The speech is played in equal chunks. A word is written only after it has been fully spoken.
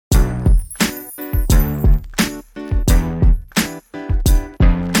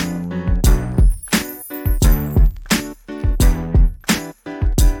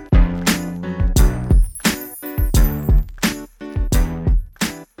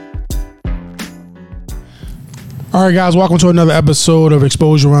All right, guys, welcome to another episode of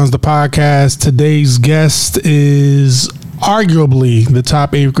Xposure Runs the podcast. Today's guest is arguably the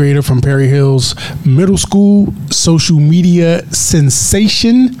top 8th grader from Perry Hills Middle School, social media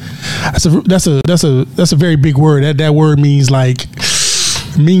sensation. That's a very big word. That word means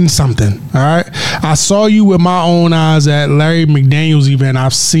something. All right, I saw you with my own eyes at Larry McDaniel's event.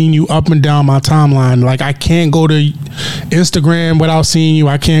 I've seen you up and down my timeline. Like, I can't go to Instagram without seeing you.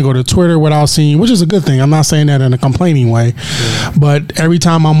 I can't go to Twitter without seeing you, which is a good thing. I'm not saying that in a complaining way, but every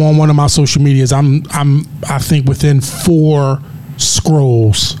time I'm on one of my social medias, I think within 4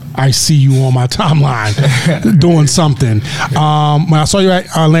 scrolls I see you on my timeline doing something. When I saw you at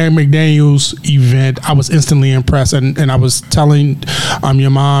Larry McDaniel's event, I was instantly impressed, and I was telling your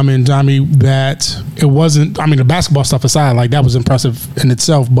mom and Tommy that it wasn't, the basketball stuff aside, like, that was impressive in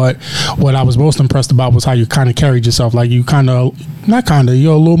itself, but what I was most impressed about was how you kind of carried yourself. Like, you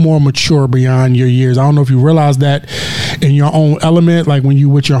you're a little more mature beyond your years. I don't know if you realize that in your own element, like when you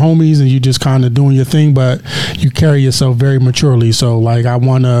with your homies and you just kind of doing your thing, but you carry yourself very maturely. So, like, I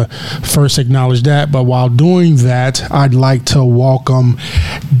want to first acknowledge that. But while doing that, I'd like to welcome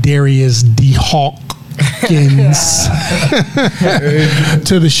Darius D. Hawkins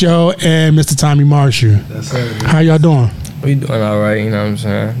to the show, and Mr. Tommy Marshall. How y'all doing? We doing all right, you know what I'm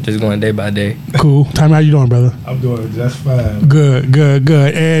saying? Just going day by day. Cool. Tommy, how you doing, brother? I'm doing just fine. Good.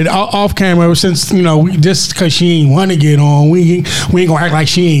 And off camera, since, we just because she ain't want to get on, we ain't gonna act like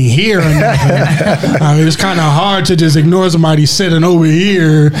she ain't here or nothing. It's kind of hard to just ignore somebody sitting over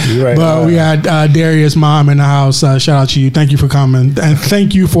here. Right, but we had Darius' mom in the house. Shout out to you. Thank you for coming. And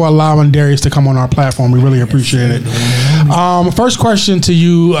thank you for allowing Darius to come on our platform. We really appreciate it. First question to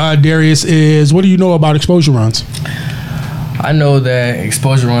you, Darius, is what do you know about Xposure Runs? I know that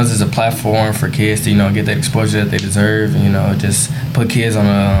Xposure Runs is a platform for kids to, get that exposure that they deserve, and, just put kids on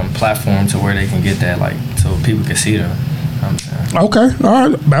a platform to where they can get that, so people can see them. Okay, all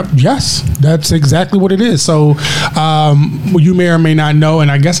right. Yes, that's exactly what it is. So, you may or may not know, and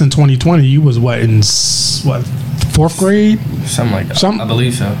I guess in 2020, you was in 4th grade? Something like that. I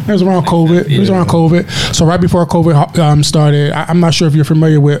believe so. It was around COVID. Yeah. It was around COVID. So right before COVID started, I'm not sure if you're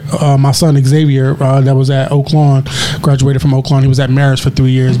familiar with my son Xavier that was at Oak Lawn, graduated from Oak Lawn. He was at Marist for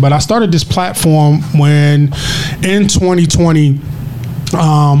 3 years. But I started this platform when in 2020,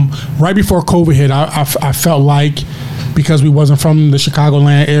 right before COVID hit, I felt like because we wasn't from the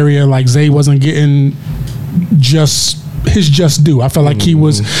Chicagoland area, like Zay wasn't getting his just due. I felt like he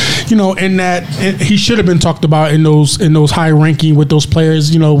was, in that he should have been talked about in those high ranking with those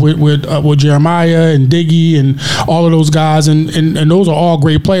players, with Jeremiah and Diggy and all of those guys, and those are all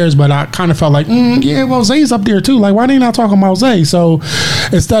great players. But I kind of felt like, Zay's up there too. Like, why they not talking about Zay? So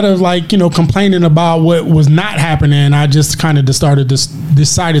instead of complaining about what was not happening, I just kind of decided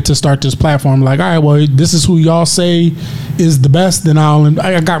to start this platform. Like, all right, well, this is who y'all say is the best. Then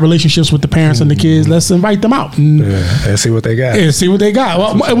I got relationships with the parents and the kids. Let's invite them out and see what they got. Yeah, see what they got.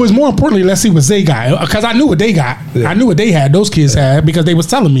 Well, it was more importantly, let's see what Zay got, because I knew what they got. Yeah. I knew what they had. Those kids had, because they was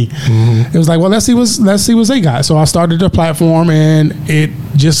telling me. It was like, well, let's see what Zay got. So I started the platform, and it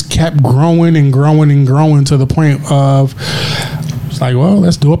just kept growing and growing and growing to the point of it's like, well,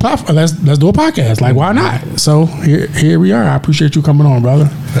 let's do a platform. Let's do a podcast. Like, why not? So here we are. I appreciate you coming on, brother.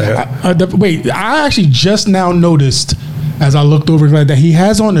 Yeah. I actually just now noticed, as I looked over, that he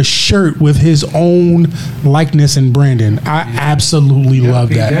has on a shirt with his own likeness and branding. I absolutely love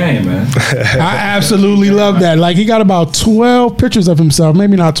that. Game, man. I absolutely love that. Like, he got about 12 pictures of himself.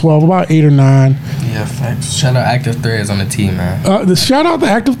 Maybe not 12, about 8 or 9. Yeah, facts. Shout out Active Threads on the team, man. Shout out to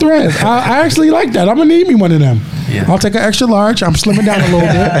Active Threads. I actually like that. I'm going to need me one of them. Yeah. I'll take an extra large. I'm slimming down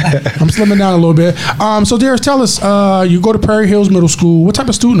a little bit. So, Darius, tell us, you go to Perry Hills Middle School. What type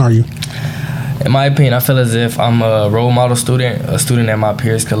of student are you? In my opinion, I feel as if I'm a role model student, a student that my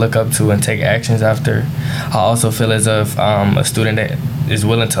peers could look up to and take actions after. I also feel as if I'm a student that is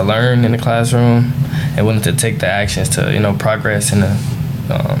willing to learn in the classroom and willing to take the actions to, progress in the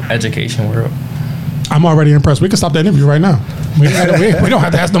education world. I'm already impressed. We can stop that interview right now. We don't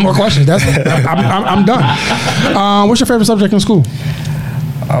have to ask no more questions. I'm done. What's your favorite subject in school?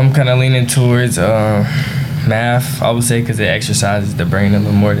 I'm kind of leaning towards math, I would say, because it exercises the brain a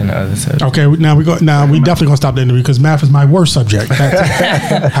little more than the other subjects. Okay, we definitely gonna stop the interview because math is my worst subject.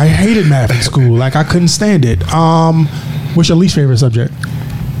 I hated math in school. Like, I couldn't stand it. What's your least favorite subject?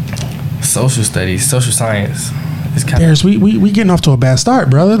 Social studies, social science. Darius, we getting off to a bad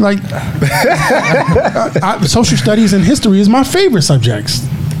start, brother. Like, social studies and history is my favorite subjects,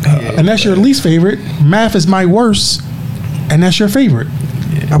 and that's your least favorite. Math is my worst, and that's your favorite.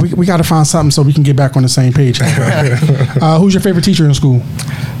 We got to find something so we can get back on the same page. Who's your favorite teacher in school?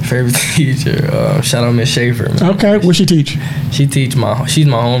 Favorite teacher, shout out Miss Schaefer. Man. Okay, what she teach? She's my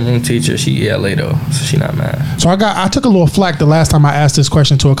homeroom teacher. She ELA though, so she not mad. So I took a little flack the last time I asked this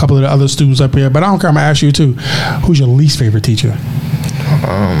question to a couple of the other students up here, but I don't care. I'm gonna ask you too. Who's your least favorite teacher?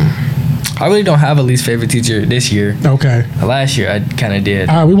 I really don't have a least favorite teacher this year. Okay. Last year I kind of did.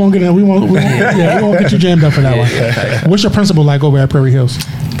 All right, we won't get you jammed up for that one. Yeah. What's your principal like over at Prairie Hills?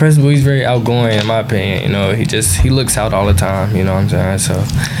 Principal, he's very outgoing in my opinion. You know, he looks out all the time. You know what I'm saying? So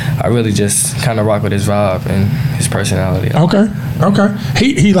I really just kind of rock with his vibe and his personality. Okay.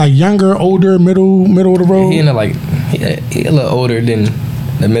 He like younger, older, middle of the road. He a little older than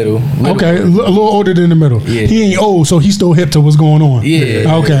the middle. Okay, a little older than the middle. Yeah. He ain't old, so he's still hip to what's going on.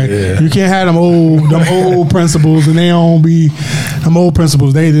 Yeah. Okay. Yeah. You can't have them old principals, and they don't be them old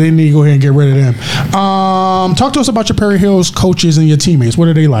principals. They need to go ahead and get rid of them. Talk to us about your Prairie Hills coaches and your teammates. What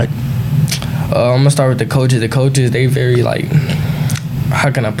are they like? I'm gonna start with the coaches. The coaches, they very like,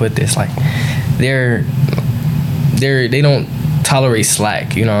 how can I put this? Like, they don't tolerate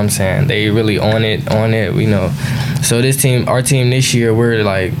slack. You know what I'm saying? They really on it. You know. So our team this year,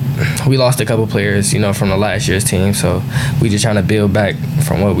 we lost a couple players, you know, from the last year's team. So we just trying to build back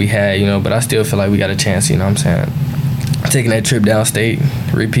from what we had, you know. But I still feel like we got a chance, you know what I'm saying? Taking that trip downstate,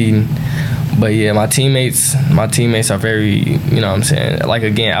 repeating. But yeah, my teammates are very, you know what I'm saying, like,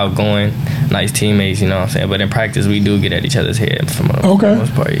 again, outgoing, nice teammates, you know what I'm saying. But in practice, we do get at each other's head for the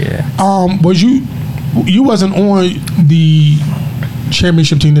most part, yeah. Was you wasn't on the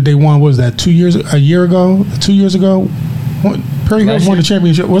championship team that they won? What was that, 2 years ago? Prairie Hills won the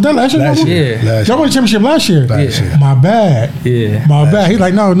championship. Was that last year? Yeah. Y'all won the championship last year. My bad. Yeah. My bad. He's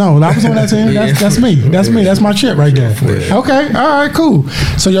like, no, I was on that team. That's me. That's my chip right there. Yeah. Okay. All right. Cool.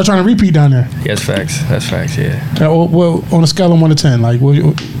 So y'all trying to repeat down there? Yes, facts. That's facts. Yeah. Well, on a scale of 1 to 10, like,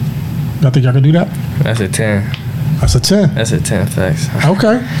 y'all think y'all can do that? That's a 10. That's a 10. That's a 10, facts.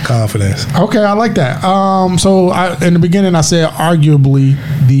 Okay. Confidence. Okay, I like that. So in the beginning, I said arguably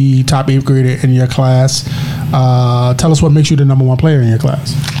the top 8th grader in your class. Tell us what makes you the number 1 player in your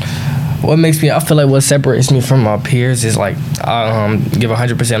class. I feel like what separates me from my peers is like I give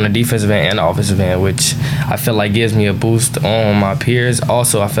 100% on the defensive end and the offensive end, which I feel like gives me a boost on my peers.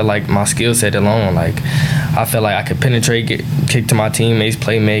 Also, I feel like my skill set alone, like I feel like I could penetrate, kick to my teammates,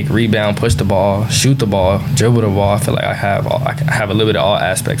 play make, rebound, push the ball, shoot the ball, dribble the ball. I feel like I have a little bit of all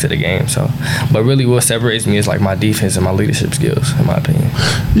aspects of the game. So, but really what separates me is like my defense and my leadership skills, in my opinion.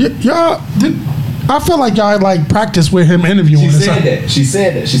 I feel like y'all like practice with him interviewing. She said that. She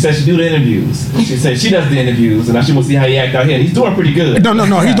said she do the interviews. She said she does the interviews, and now she wants to see how he act out here. And he's doing pretty good. No,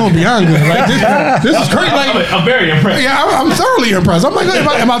 he's doing beyond good. Like this is crazy. Like I'm very impressed. Yeah, I'm thoroughly impressed. I'm like,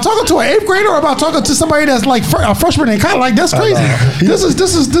 am I talking to an 8th grader or am I talking to somebody that's like a freshman and kind of like that's crazy? This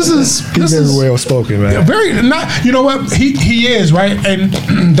is very well spoken, man. Very not. You know what? He is right, and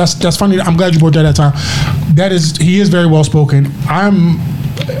that's funny. I'm glad you brought that time. He is very well spoken. I'm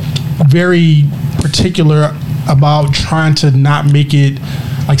very particular about trying to not make it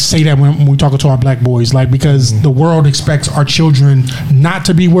like say that when we talk to our black boys, like, because the world expects our children not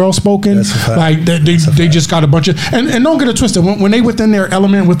to be well spoken. Like they just got a bunch of and don't get it twisted, when they within their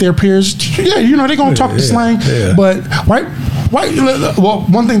element with their peers, you know, they're gonna talk the slang. But why well,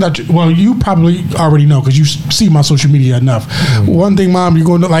 one thing that you probably already know because you see my social media enough. One thing, Mom, you're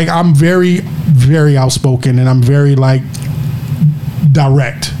going to like, I'm very, very outspoken and I'm very like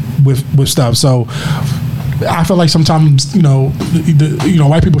direct with stuff. So I feel like sometimes,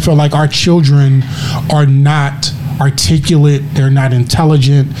 white people feel like our children are not articulate, they're not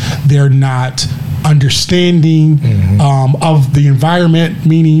intelligent, they're not understanding of the environment,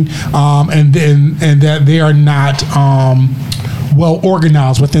 meaning and that they are not well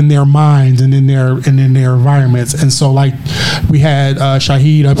organized within their minds and in their environments. And so, like, we had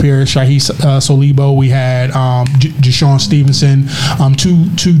Shahid up here, Shahid Solibo. We had Jashawn Stevenson,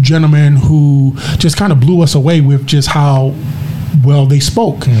 two gentlemen who just kind of blew us away with just how well they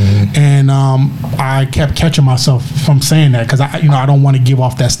spoke. And I kept catching myself from saying that because I don't want to give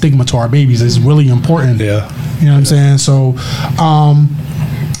off that stigma to our babies. It's really important. Yeah, you know what I'm saying.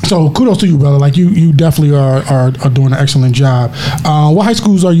 So kudos to you, brother. Like you definitely are doing an excellent job. What high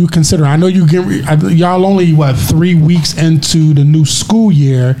schools are you considering? I know y'all only 3 weeks into the new school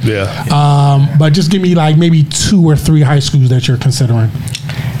year. Yeah. But just give me like maybe 2 or 3 high schools that you're considering.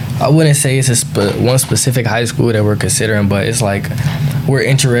 I wouldn't say it's one specific high school that we're considering, but it's like we're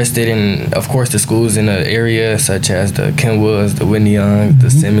interested in, of course, the schools in the area, such as the Kenwoods, the Whitney Youngs,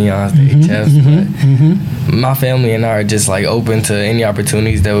 the Simeons, the HFs. My family and I are just like open to any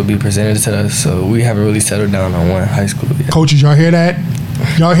opportunities that would be presented to us, so we haven't really settled down on one high school yet. Coaches, y'all hear that?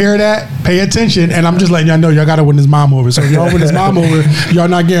 Y'all hear that? Pay attention. And I'm just letting y'all know y'all got to win his mom over. So if y'all win his mom over, y'all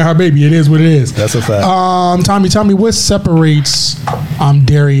not getting her baby. It is what it is. That's a fact. Tommy, tell me what separates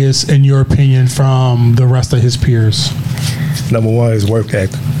Darius, in your opinion, from the rest of his peers? Number one is work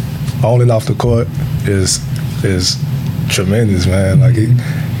ethic. On and off the court is tremendous, man. Like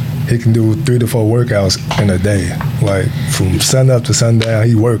he can do 3 to 4 workouts in a day. Like from sun up to sundown,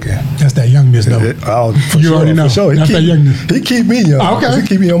 he working. That's that youngness, though. You already know. For sure. That's that youngness. He keep me young. Okay. He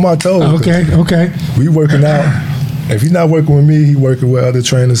keep me on my toes. Okay. We working out. If he's not working with me, he working with other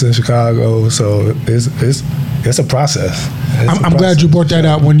trainers in Chicago. So it's a process. I'm glad you brought that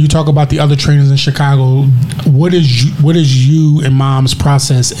up. When you talk about the other trainers in Chicago, what is you and Mom's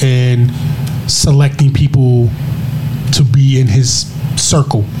process in selecting people to be in his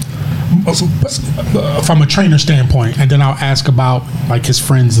circle from a trainer standpoint? And then I'll ask about like his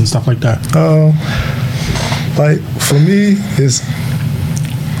friends and stuff like that. Like for me, it's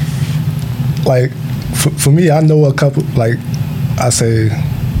like for me, I know a couple. Like I say,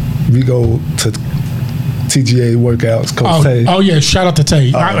 we go to TGA workouts. Coach Tay. Oh yeah, shout out to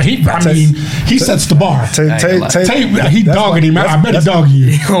Tay. He sets the bar. Tay, he dogging him. I bet he dogging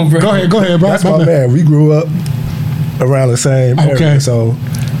you. Go ahead, bro. That's my man. We grew up around the same area, so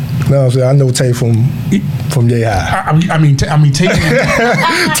you know what I'm saying? I know Tay from Yay High. I mean, Tay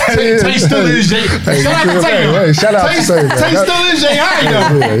still is Jay. Shout out to Tay. Tay still is Jay High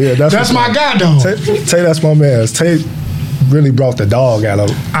though. Yeah, that's my guy though. Tay, that's my man. Tay really brought the dog out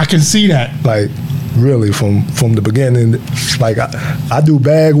of. I can see that. Like really from the beginning. Like I do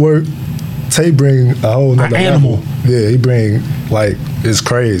bag work. Tay bring a whole nother animal. Level. Yeah, he bring like it's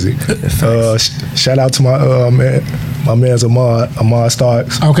crazy. Shout out to my man's Ahmad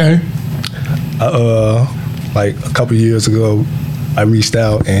Starks. Okay. Like a couple years ago, I reached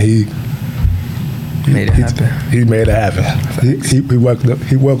out and he made it happen. He made it happen. He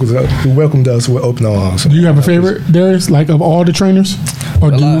welcomed us with open arms. Do you have a favorite, Darius, like of all the trainers,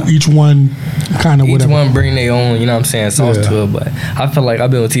 or do each one kind of whatever? Each one bring their own, you know what I'm saying, sauce to it. But I feel like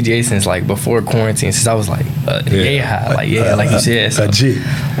I've been with TJ since like before quarantine, since I was like like you said. So a G.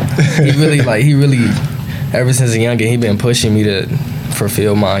 he really, ever since a youngin, he been pushing me to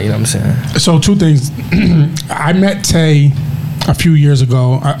fulfill my, you know what I'm saying. So 2 things. I met Tay a few years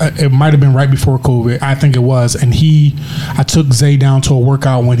ago. It might have been right before COVID. I think it was. And I took Zay down to a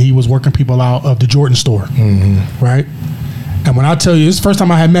workout when he was working people out of the Jordan store. Mm-hmm. Right? And when I tell you, this is the first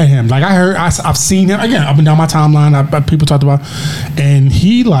time I had met him. Like I've seen him, again, up and down my timeline, people talked about, and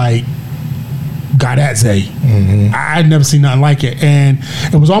he like got at Zay. Mm-hmm. I'd never seen nothing like it. And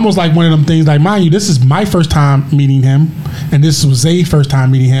it was almost like one of them things, like, mind you, this is my first time meeting him, and this was Zay's first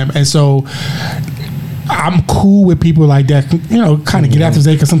time meeting him. And so I'm cool with people like that, you know, kind of get after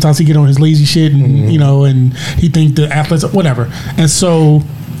Zay, because sometimes he get on his lazy shit and, you know, and he think the athletes, whatever. And so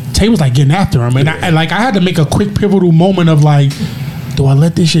Tay was like getting after him. And I had to make a quick pivotal moment of like, do I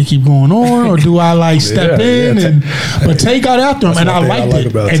let this shit keep going on, or do I like step in? But Tay got after him, and I liked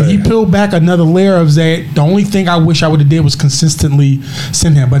it. And he peeled back another layer of Zay. The only thing I wish I would have did was consistently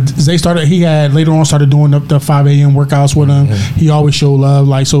send him. But Zay later on started doing the 5 a.m. workouts with him. Mm-hmm. He always showed love.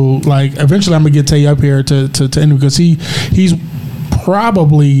 Eventually I'm gonna get Tay up here to end, because he's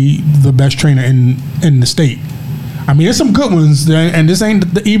probably the best trainer in the state. I mean, there's some good ones, and this ain't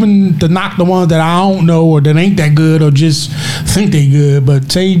even to knock the ones that I don't know or that ain't that good or just think they good. But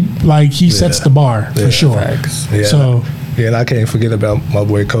Tay, he sets the bar for sure. Facts. Yeah. So and I can't forget about my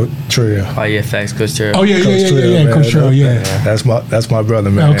boy Coach Trail. Oh yeah, facts, Coach Trail. Oh yeah, Coach Trail, yeah. That's my brother,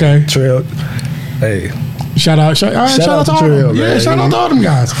 man. Okay, Trail. Hey. Shout out to all them. Yeah, shout out to all them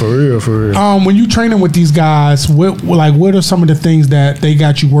guys. For real. When you training with these guys, what are some of the things that they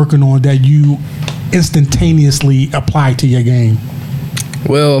got you working on that you instantaneously apply to your game?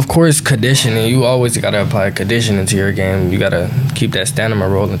 Well, of course, conditioning. You always got to apply conditioning to your game. You got to keep that stamina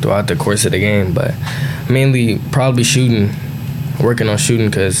rolling throughout the course of the game. But mainly, probably working on shooting,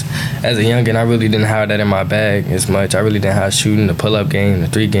 because as a youngin, I really didn't have that in my bag as much. I really didn't have shooting, the pull-up game, the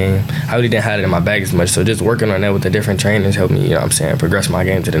 3 game. I really didn't have it in my bag as much. So just working on that with the different trainers helped me, you know what I'm saying, progress my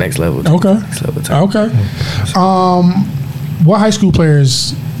game to the next level. Okay. What high school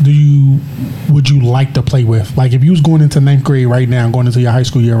players would you like to play with? Like, if you was going into 9th grade right now, going into your high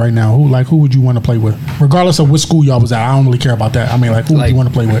school year right now, who would you want to play with? Regardless of what school y'all was at, I don't really care about that. I mean, who would you want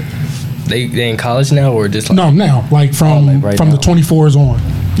to play with? They in college now, or just no, now, from now. The 24s on.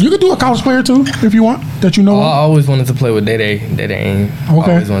 You could do a college player too if you want, that you know. I always wanted to play with Day Aim.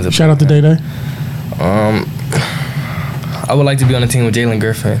 Okay. Shout out to Day. I would like to be on a team with Jalen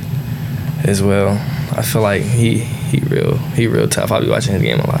Griffin as well. I feel like he real tough. I'll be watching his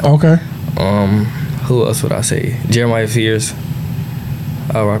game a lot. Okay. Who else would I say? Jeremiah Fears.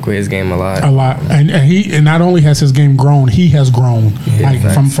 I rock with his game a lot. And not only has his game grown, he has grown.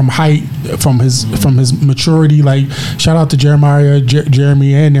 From height, from his maturity. Like, shout out to Jeremiah,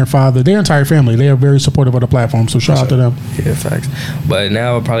 Jeremy, and their father, their entire family. They are very supportive of the platform. So shout out to them. Yeah, facts. But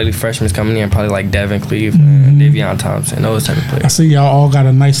now probably the freshmen coming in, probably like Devin Cleveland, Davion Thompson, those type of players. I see y'all all got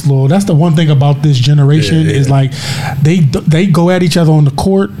a nice little. That's the one thing about this generation is like they go at each other on the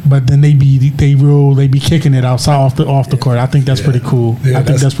court, but then they be kicking it outside off the court. I think that's pretty cool. I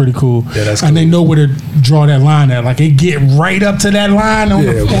think that's pretty cool. Yeah, that's cool. And they know where to draw that line at. Like, it get right up to that line on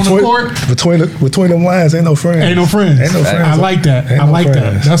the court. Between them lines, ain't no friends. Ain't no friends. I like that.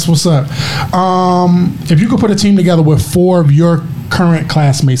 That. That's what's up. If you could put a team together with 4 of your current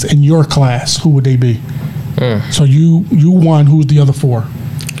classmates in your class, who would they be? So you won. Who's the other 4?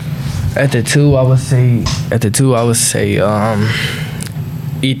 At the two, I would say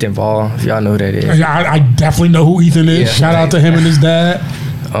Ethan Ball, if y'all know who that is. I definitely know who Ethan is. Shout out to him and his dad.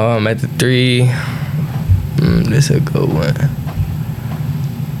 At the 3, this is a good one.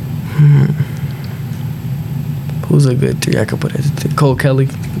 Who's a good 3? I could put it at the 3. Cole Kelly.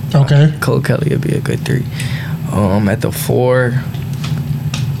 Okay. Cole Kelly would be a good 3. At the 4,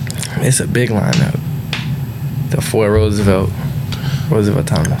 it's a big lineup. The 4, Roosevelt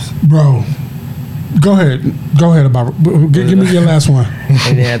Thomas. Bro, go ahead about. Give me your last one.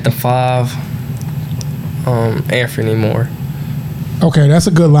 And then at the 5, Anthony Moore. Okay, that's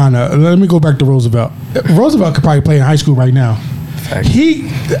a good lineup. Let me go back to Roosevelt. Roosevelt could probably play in high school right now.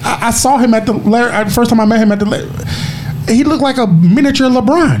 I saw him at the first time I met him at the. He looked like a miniature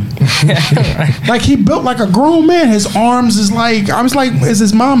LeBron. Like, he built like a grown man. His arms is like, I was like, is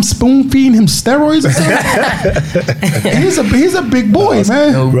his mom spoon feeding him steroids or something? he's a big boy,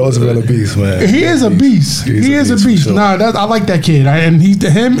 man. Roosevelt a beast, man. He is a beast. He is a beast. Sure. Nah, I like that kid. And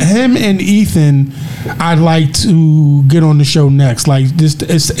him and Ethan, I'd like to get on the show next. Like, this,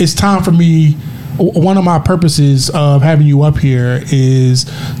 it's time for me. One of my purposes of having you up here is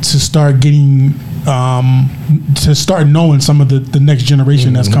to start getting. To start knowing some of the next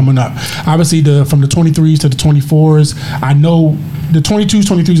generation that's coming up. Obviously, from the 23s to the 24s, I know the 22s,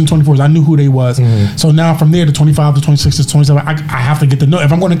 23s, and 24s. I knew who they was. So now from there, the 25 to 26 to 27, I have to get to know.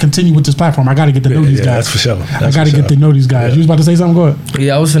 If I'm going to continue with this platform, I got to get to know these guys. That's for sure. I got to get to know these guys. You was about to say something? Go ahead.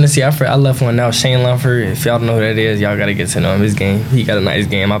 Yeah, I was going to say, I left one now. Shane Lumford. If y'all don't know who that is, y'all got to get to know him. His game. He got a nice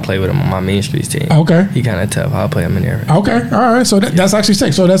game. I play with him on my Main Streets team. Okay. He kind of tough. I'll play him in there. Okay. All right. So that's actually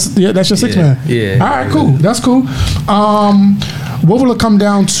 6. So that's your 6 man. Yeah. All right. Cool. That's cool. What will it come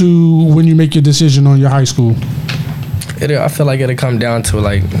down to when you make your decision on your high school? I feel like it'll come down to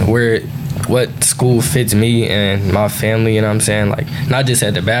like what school fits me and my family, you know what I'm saying? Like, not just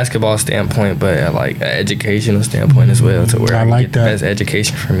at the basketball standpoint, but at like an educational standpoint as well, to where I like get the best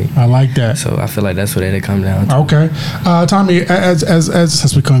education for me. I like that. So I feel like that's what it'll come down to. Okay. Tommy, as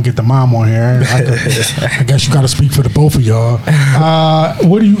since we couldn't get the mom on here, I guess you got to speak for the both of y'all.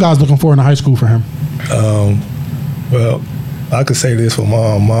 What are you guys looking for in high school for him? Well, I could say this for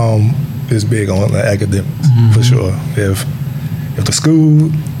mom. Mom is big on the academics, for sure. If the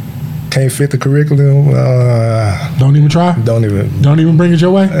school can't fit the curriculum, don't even try. Don't even bring it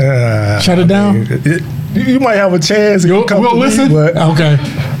your way. Shut it down. You might have a chance. We'll listen. Me, but okay.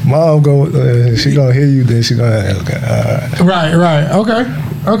 Mom she gonna hear you. Then she gonna Right.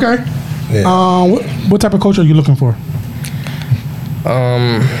 Okay. Yeah. What type of coach are you looking for?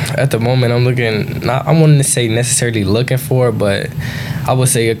 At the moment, I wouldn't say necessarily looking for, but I would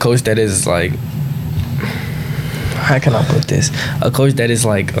say a coach that is like, how can I put this? A coach that is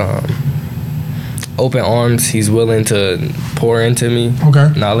like open arms. He's willing to pour into me,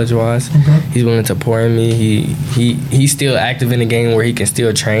 knowledge-wise. Okay. He's willing to pour in me. He's still active in the game where he can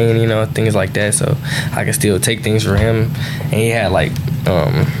still train, things like that. So I can still take things from him. And he had like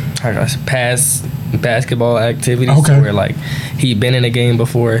past basketball activities where like he been in a game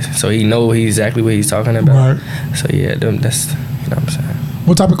before, so he know exactly what he's talking about. Right. So yeah, that's what I'm saying.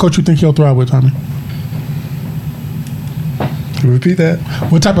 What type of coach you think he'll thrive with, Tommy? Repeat that.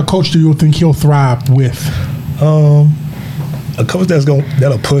 What type of coach do you think he'll thrive with? A coach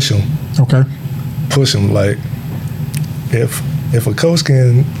that'll push him. Okay. Push him. Like if a coach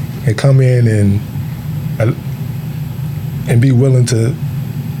can come in and be willing to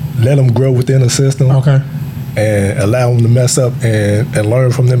let them grow within the system. Okay. And allow them to mess up and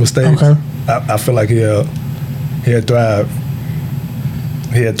learn from their mistakes. Okay. I feel like he'll thrive.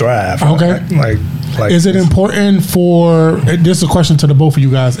 He'll thrive. Okay. Like, is it important for, this is a question to the both of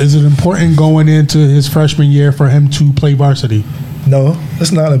you guys, is it important going into his freshman year for him to play varsity? No,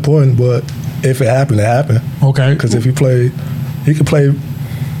 it's not important, but if it happened, it happened. Okay. Because if he could play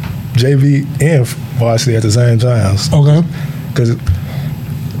JV and varsity at the same time. Okay. Because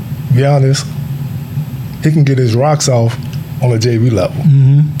be honest, he can get his rocks off on a JV level.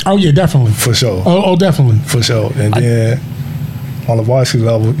 Mm-hmm. Oh yeah, definitely. For sure. Oh, definitely. For sure. And then on the varsity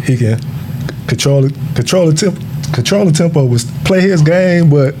level, he can control the tempo, play his game,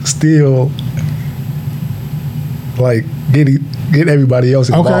 but still like get everybody else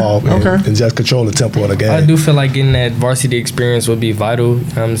involved and just control the tempo of the game. I do feel like getting that varsity experience would be vital, you know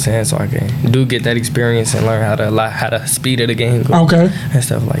what I'm saying? So I can get that experience and learn how the speed of the game goes and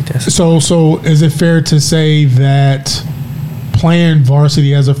stuff like that. So is it fair to say that playing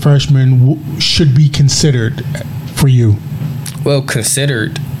varsity as a freshman should be considered for you? Well,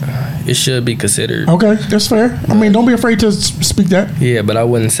 considered. It should be considered. Okay, that's fair. I mean, don't be afraid to speak that. Yeah, but I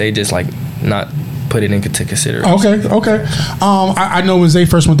wouldn't say just like not put it into consideration. Okay. I know when Zay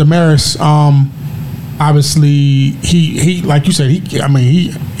first went to Marist, obviously he like you said,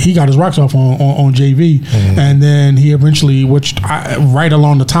 he got his rocks off on JV, and then he eventually, right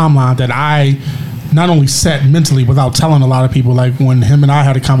along the timeline that I not only set mentally without telling a lot of people, like when him and I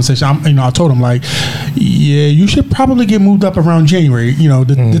had a conversation, I told him like, yeah, you should probably get moved up around January.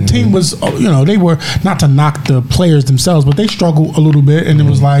 The team was, they were, not to knock the players themselves, but they struggled a little bit, and it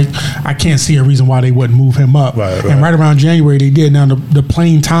was like, I can't see a reason why they wouldn't move him up. Right. And right around January they did. Now the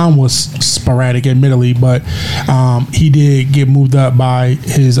playing time was sporadic, admittedly, but he did get moved up by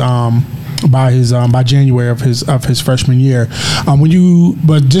January of his freshman year.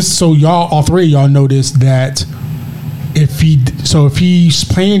 But just so all three of y'all notice that if he's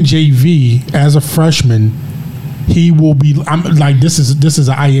playing JV as a freshman, he will be. This is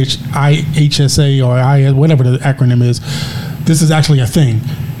a IHSA or whatever the acronym is. This is actually a thing.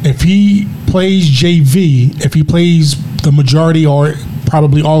 If he plays JV, if he plays the majority or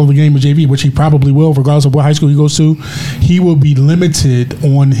probably all of the game of JV, which he probably will, regardless of what high school he goes to, he will be limited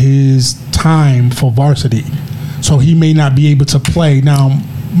on his time for varsity. So he may not be able to play. Now,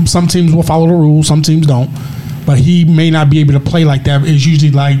 some teams will follow the rules, some teams don't, but he may not be able to play like that. It's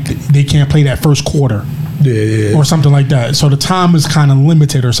usually like they can't play that first quarter. Yeah. Or something like that. So the time is kind of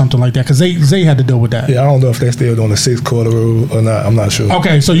limited or something like that, because they had to deal with that. Yeah, I don't know if they're still doing the 6 quarter rule or not. I'm not sure.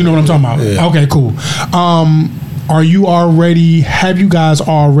 Okay, so you know what I'm talking about. Yeah. Okay, cool. Have you guys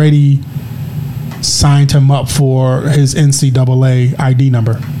already signed him up for his NCAA ID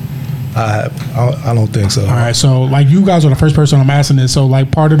number? I don't think so. All right, so like you guys are the first person I'm asking this. So like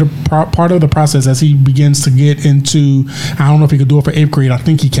part of the process as he begins to get into, I don't know if he could do it for 8th grade. I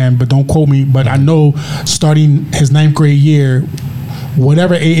think he can, but don't quote me. But I know starting his 9th grade year,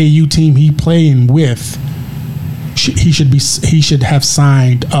 whatever AAU team he playing with, he should have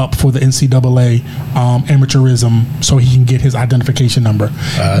signed up for the NCAA amateurism so he can get his identification number.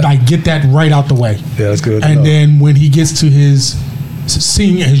 Like get that right out the way. Yeah, that's good. And then when he gets to his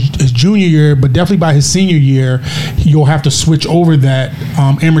junior year, but definitely by his senior year, you'll have to switch over that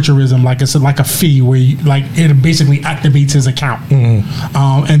amateurism, like it's like a fee where it basically activates his account.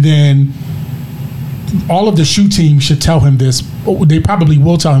 And then all of the shoe teams should tell him this. They probably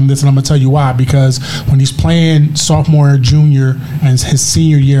will tell him this, and I'm gonna tell you why. Because when he's playing sophomore, junior, and his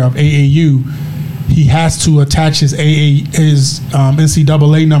senior year of AAU, he has to attach his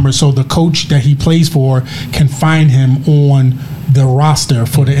NCAA number so the coach that he plays for can find him on the roster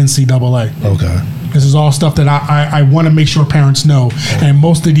for the NCAA. Okay. This is all stuff that I want to make sure parents know. And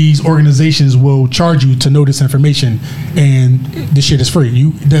most of these organizations will charge you to know this information, and this shit is free.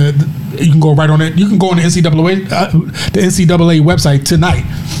 You can go right on it. You can go on the NCAA website tonight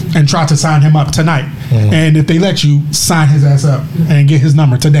and try to sign him up tonight. And if they let you, sign his ass up and get his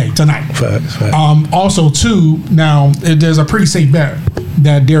number tonight. Facts. Also, too, now there's a pretty safe bet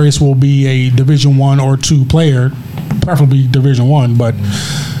that Darius will be a Division I or II player, preferably Division I, but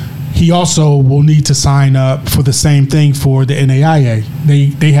he also will need to sign up for the same thing for the NAIA.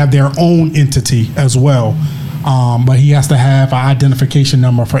 They have their own entity as well, but he has to have an identification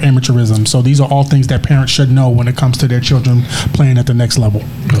number for amateurism. So these are all things that parents should know when it comes to their children playing at the next level.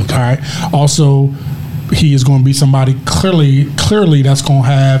 Okay. All right. Also, he is going to be somebody clearly that's going to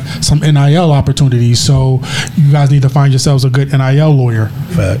have some NIL opportunities. So you guys need to find yourselves a good NIL lawyer.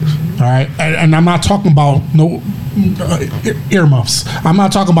 Facts. All right. And I'm not talking about no earmuffs. I'm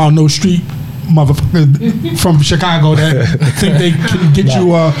not talking about no street motherfucker from Chicago that think they can get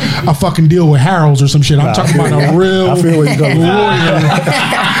you a fucking deal with Harold's or some shit. I'm talking about a real lawyer.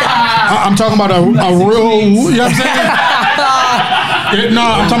 I'm talking about a real, you know what I'm saying? No,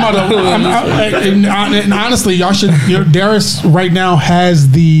 I'm talking about and honestly, y'all should. Darius right now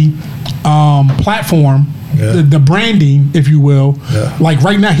has the platform, the branding, if you will. Yeah. Like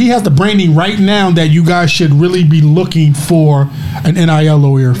right now, he has the branding right now that you guys should really be looking for an NIL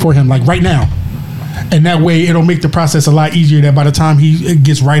lawyer for him. Like right now, And that way, it'll make the process a lot easier. That by the time he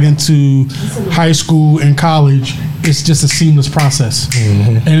gets right into high school and college, it's just a seamless process.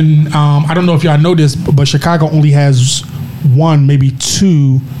 Mm-hmm. And I don't know if y'all know this, but Chicago only has one, maybe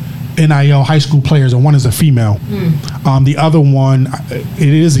two NIL high school players, and one is a female. The other one, it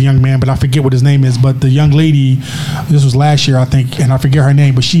is a young man, but I forget what his name is. But the young lady, this was last year, I think, and I forget her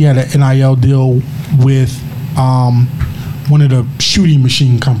name, but she had an NIL deal with one of the shooting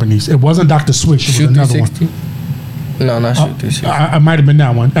machine companies. It wasn't Dr. Swish, it was another one. No, not Shoot 360. I might have been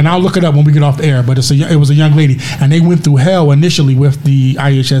that one, and I'll look it up when we get off the air. But it was a young lady, and they went through hell initially with the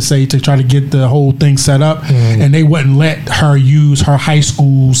IHSA to try to get the whole thing set up, and they wouldn't let her use her high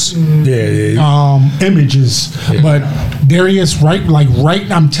school's images. Yeah. But Darius,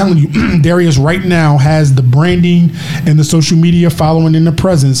 I'm telling you, Darius right now has the branding and the social media following and the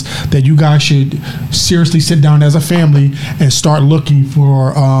presence that you guys should seriously sit down as a family and start looking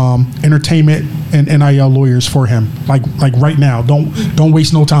for entertainment and NIL lawyers for him. Like right now, don't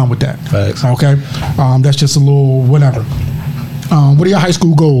waste no time with that. Thanks. Okay, that's just a little whatever. What are your high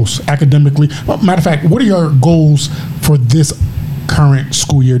school goals academically? Matter of fact, what are your goals for this current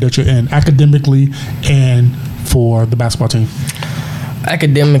school year that you're in, academically and for the basketball team?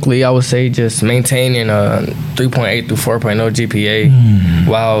 Academically, I would say just maintaining a 3.8 through 4.0 GPA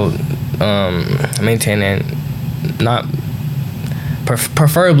while maintaining not.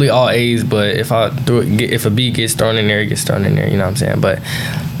 Preferably all A's, but if a B gets thrown in there, it gets thrown in there. You know what I'm saying? But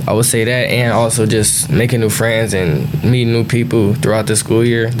I would say that, and also just making new friends and meeting new people throughout the school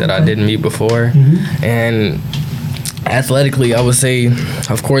year that I didn't meet before. And athletically, I would say,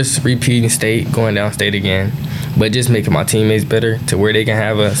 of course, repeating state, going down state again, but just making my teammates better to where they can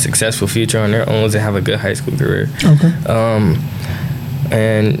have a successful future on their own and have a good high school career.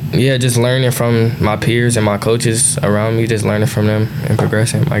 And yeah, just learning from my peers and my coaches around me, just learning from them and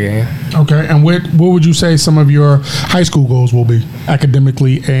progressing my game. Okay, and what would you say some of your high school goals will be,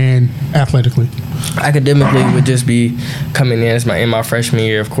 academically and athletically? Academically would just be coming in my freshman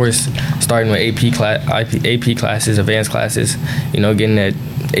year, of course, starting with AP classes, advanced classes, getting that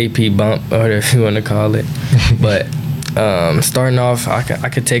AP bump, or whatever you want to call it. But starting off, I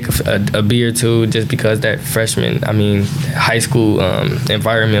could take a B or two just because that high school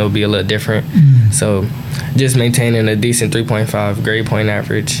environment will be a little different. So just maintaining a decent 3.5 grade point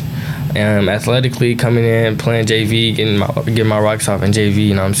average. Athletically coming in, playing JV, getting my rocks off in JV,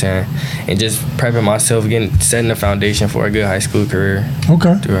 you know what I'm saying? And just prepping myself, setting the foundation for a good high school career. Okay.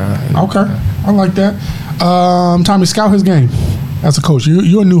 Okay. I like that. Tommy, scout his game as a coach.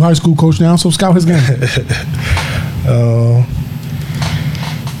 You're a new high school coach now, so scout his game.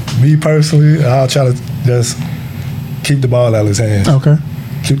 Me personally, I'll try to just keep the ball out of his hands. Okay.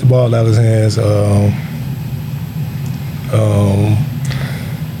 Keep the ball out of his hands.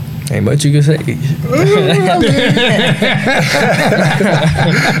 Ain't much you can say.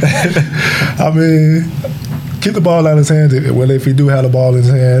 Keep the ball out of his hands. If he do have the ball in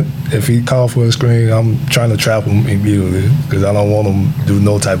his hand, if he call for a screen, I'm trying to trap him immediately because I don't want him to do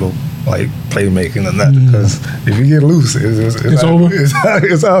no type of playmaking or nothing. Because if you get loose, it's over. It's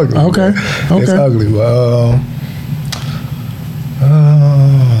ugly. Okay. It's ugly. But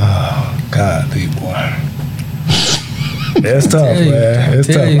God, boy. It's tough, man. It's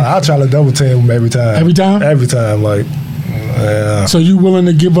tough. I'll try to double team him every time. Every time? Every time. So you willing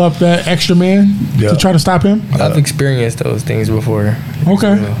to give up that extra man to try to stop him? I've experienced those things before.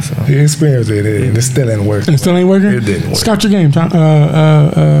 Okay. He experienced it, and it still ain't working. It still ain't working? It didn't work. Scout your game,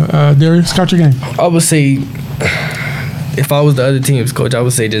 Darius. Scout your game. I would say, if I was the other team's coach, I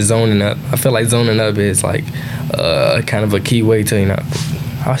would say just zoning up. I feel like zoning up is kind of a key way to,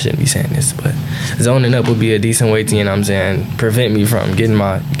 I shouldn't be saying this, but zoning up would be a decent way to, prevent me from getting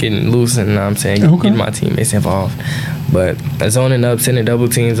loose and, getting my teammates involved. But zoning up, sending double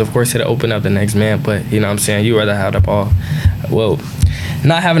teams, of course, it'll open up the next man. But, you rather have the ball. Well,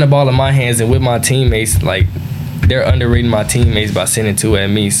 not having the ball in my hands and with my teammates, they're underrating my teammates by sending two at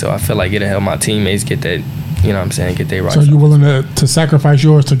me. So I feel like it'll help my teammates get that, get their right. So you're willing to sacrifice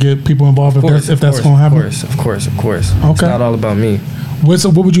yours to get people involved if that's going to happen? Of course. Okay. It's not all about me. What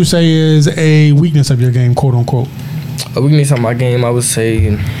would you say is a weakness of your game, quote unquote? A weakness of my game, I would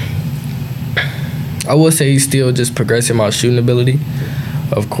say still just progressing my shooting ability,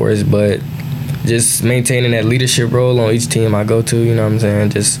 of course, but just maintaining that leadership role on each team I go to,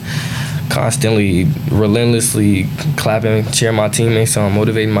 just constantly, relentlessly clapping, cheering my teammates on,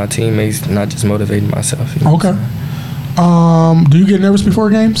 motivating my teammates, not just motivating myself. Okay. Do you get nervous before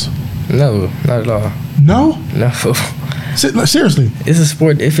games? No, not at all. No? No. Seriously? It's a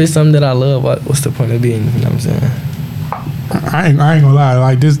sport. If it's something that I love, what's the point of being? You know what I'm saying? I ain't gonna lie.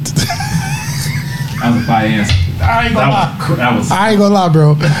 Like this. That was a fire answer. I ain't gonna lie. I ain't gonna lie,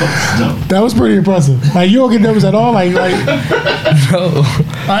 bro. No. That was pretty impressive. Like, you don't get nervous at all. Like No.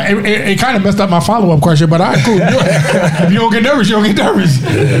 it kind of messed up my follow-up question, but all right, cool. If you don't get nervous, you don't get nervous.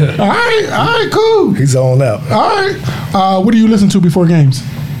 All right, cool. He's on out. All right. What do you listen to before games?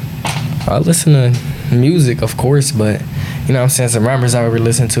 I listen to music, of course, but you know what I'm saying, some rappers I would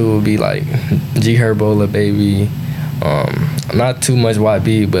listen to would be like G Herbo, Lil Baby. Not too much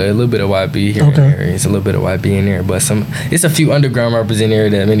YB, but a little bit of YB here and there. It's a little bit of YB in there, but it's a few underground rappers in there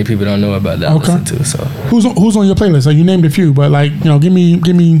that many people don't know about that I listen to. So who's on your playlist? So you named a few, but like, you know, give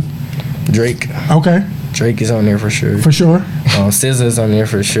me Drake. Okay. Drake is on there for sure. For sure. SZA's on there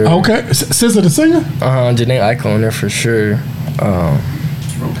for sure. Okay. SZA the singer? Janae Aiko on there for sure.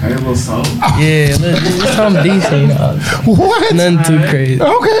 Okay, a little soul. Yeah, it's something decent, you know. What? Nothing too crazy.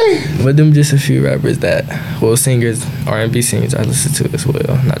 Okay. But them just a few rappers singers, R&B singers I listen to as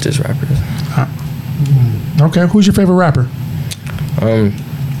well, not just rappers. Okay, who's your favorite rapper?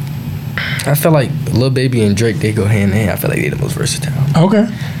 I feel like Lil Baby and Drake, they go hand in hand. I feel like they're the most versatile. Okay.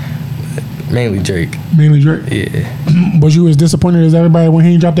 Mainly Drake. Yeah. Was you as disappointed as everybody when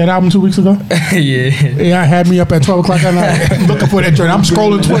he dropped that album 2 weeks ago? Yeah. Yeah, I had me up at 12 o'clock at night looking for that joint. I'm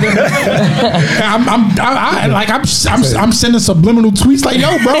scrolling Twitter. I'm sending subliminal tweets like,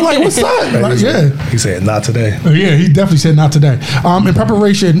 yo, bro, like, what's up? Like, yeah. He said, not today. Yeah, he definitely said not today.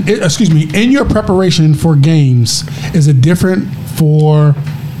 In your preparation for games, is it different for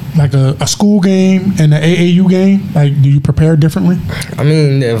like a school game and an AAU game? Like, do you prepare differently? I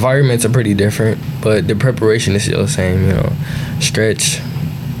mean, the environments are pretty different, but the preparation is still the same, you know. Stretch,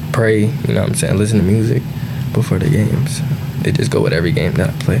 pray, you know what I'm saying, listen to music before the games. They just go with every game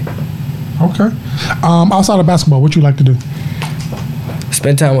that I play. Okay. Outside of basketball, what you like to do?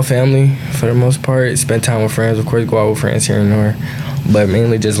 Spend time with family for the most part. Spend time with friends, of course, go out with friends here and there. But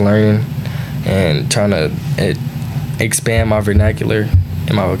mainly just learning and trying to expand my vernacular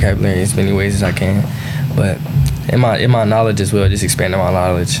in my vocabulary in as many ways as I can, but in my knowledge as well, just expanding my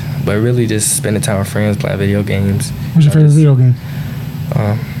knowledge. But really, just spending time with friends, playing video games. What's your favorite video game?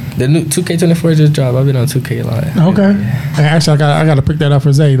 The new 2K24 just dropped. I've been on 2K a lot. Okay. Yeah. Actually, I got to pick that up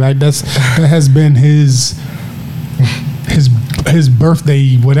for Zay. Like that has been his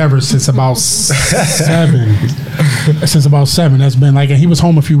birthday, whatever, since about 7. That's been like, and he was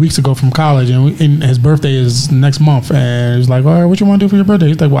home a few weeks ago from college, and his birthday is next month. And he's like, all right, what you want to do for your birthday?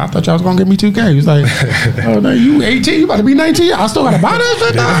 He's like, well, I thought y'all was gonna give me 2K. He's like, oh no, you 18, you about to be 19. I still gotta buy that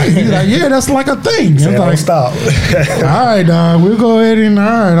shit. He's like, yeah, that's like a thing. He's like, stop. all right, we'll go ahead and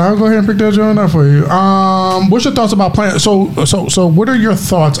I'll go ahead and pick that joint up for you. What's your thoughts about playing? So what are your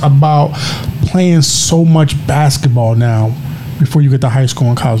thoughts about playing so much basketball now before you get to high school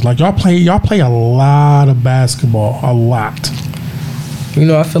and college? Like, y'all play a lot of basketball, a lot. You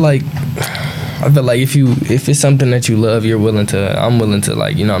know, I feel like if it's something that you love, I'm willing to,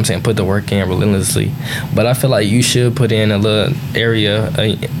 like, you know what I'm saying, put the work in relentlessly. But I feel like you should put in an area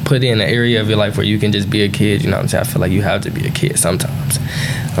of your life where you can just be a kid, you know what I'm saying? I feel like you have to be a kid sometimes.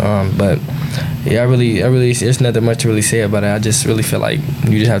 But yeah, I really, there's nothing much to really say about it. I just really feel like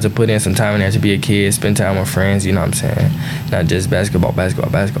you just have to put in some time in there to be a kid, spend time with friends, you know what I'm saying? Not just basketball,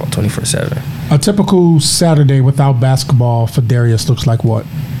 24/7. A typical Saturday without basketball for Darius looks like what?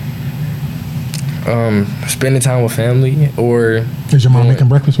 Spending time with family, or is your mom making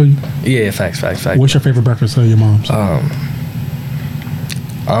breakfast for you? Yeah, facts. What's your favorite breakfast of your mom's?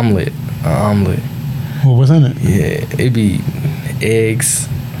 Omelet. What was in it? Yeah, it'd be eggs,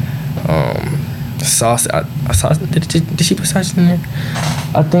 sauce. Sauce. Did she put sausage in there?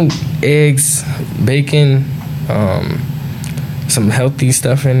 I think eggs, bacon, some healthy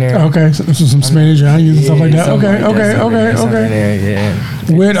stuff in there. Okay, so some spinach and onions and stuff like that. Okay.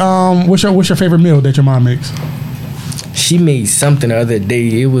 Yeah. What's your favorite meal that your mom makes? She made something the other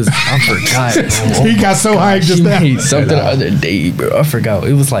day. I forgot. He got so hyped just now. She made something the other day, bro. I forgot.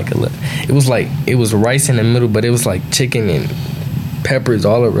 It was rice in the middle, but it was like chicken and peppers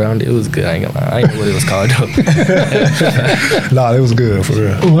all around it. It was good. I ain't gonna lie. I ain't know what it was called though. Nah, it was good for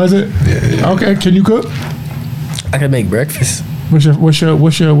real. Was it? Yeah. Okay. Can you cook? I can make breakfast. What's your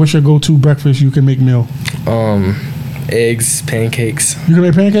go-to breakfast you can make meal? Eggs, pancakes. You can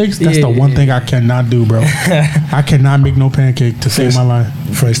make pancakes? That's the one thing I cannot do, bro. I cannot make no pancake to save my life.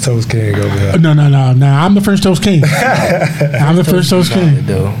 French toast king over here. No. I'm the French toast king. I'm the French toast king.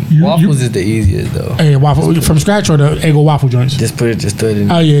 Waffles is the easiest though. Hey, waffle from scratch or the Eggo waffle joints? Just throw it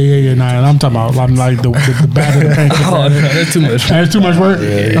in. Oh yeah. Nah, I'm talking about like the batter of the pancake. Oh no, that's too much. That's too much work.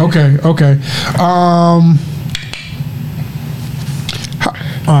 Yeah. Okay.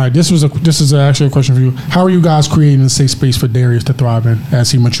 All right, this is actually a question for you. How are you guys creating a safe space for Darius to thrive in as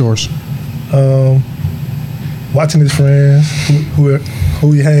he matures? Watching his friends,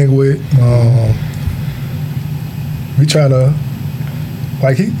 who he hang with. We try to,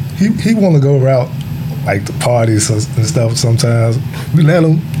 like, he want to go out, like, the parties and stuff sometimes. We let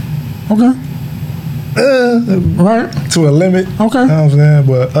him. Okay. Right. To a limit. Okay. You know what I'm saying?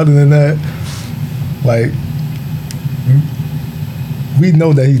 But other than that, like, we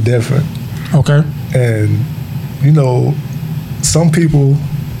know that he's different. Okay. And, you know, some people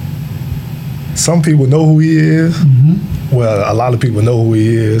know who he is. Mm-hmm. Well, a lot of people know who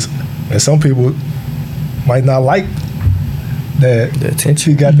he is. And some people might not like that the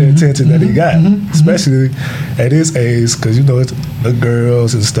attention. He got the attention that he got. Mm-hmm. Especially at his age, because, you know, it's the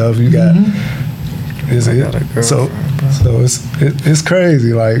girls and stuff. You got... So it's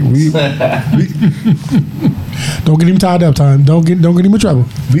crazy. Like we don't get him tied up. Don't get him in trouble.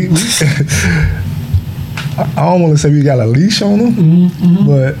 I don't want to say we got a leash on him,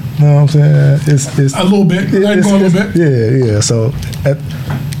 but you know what I'm saying. It's a little bit. Let it go a little bit. Yeah. So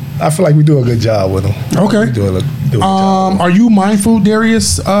I feel like we do a good job with him. Okay. We do a good job. Are you mindful,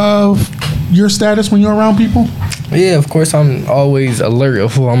 Darius, of your status when you're around people? Yeah, of course. I'm always alert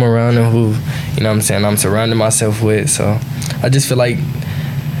of who I'm around and who, you know what I'm saying, I'm surrounding myself with. So I just feel like,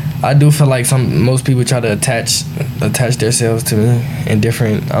 I do feel like most people try to attach themselves to me in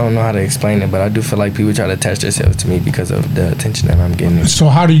different, I don't know how to explain it, but I do feel like people try to attach themselves to me because of the attention that I'm getting. So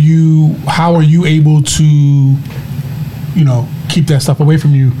how are you able to, you know, keep that stuff away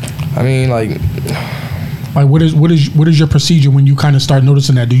from you? I mean, like what is your procedure when you kind of start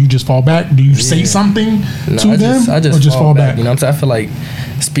noticing that? Do you just fall back? Do you say something to them? I just or just fall back? You know what I'm saying? I feel like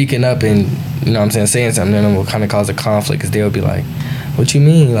speaking up and, you know what I'm saying, saying something to them will kind of cause a conflict because they'll be like, what you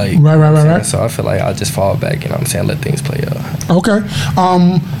mean? Like, right. So I feel like I'll just fall back, you know what I'm saying, let things play out. Okay.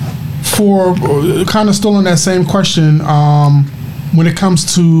 For kind of still in that same question, when it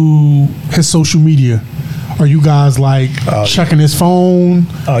comes to his social media, are you guys like checking his phone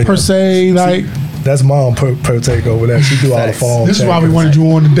per se? Like, that's mom per take over there. She do all the phone. This is why we wanted you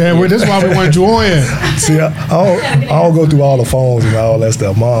on today. This is why we wanted you on here. See, I don't go through all the phones and all that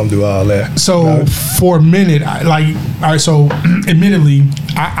stuff. Mom do all that. So for a minute, all right. So admittedly,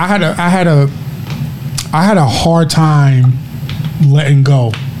 I had a hard time letting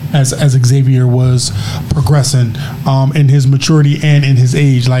go as Xavier was progressing in his maturity and in his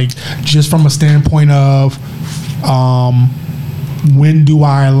age. Like, just from a standpoint of when do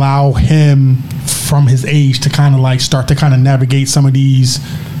I allow him from his age to kind of like start to kind of navigate some of these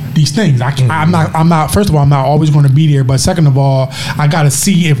things. I'm not. First of all, I'm not always going to be there. But second of all, I got to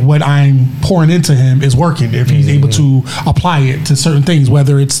see if what I'm pouring into him is working. If he's able to apply it to certain things,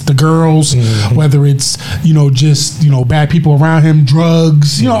 whether it's the girls, whether it's just bad people around him,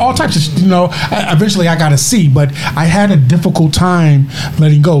 drugs, all types of. Eventually, I got to see. But I had a difficult time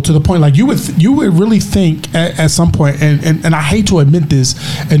letting go to the point like you would really think at some point, and I hate to admit this,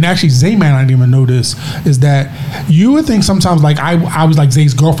 and actually Zay man, I didn't even know this, is that you would think sometimes like I was like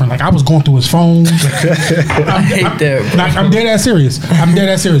Zay's girlfriend. Like I was going through his phone. I'm dead ass serious.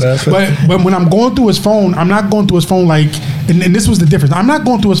 But when I'm going through his phone, I'm not going through his phone like, and this was the difference. I'm not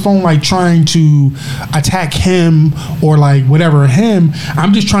going through his phone like trying to attack him or like whatever him.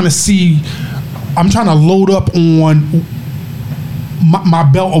 I'm just trying to see. I'm trying to load up on my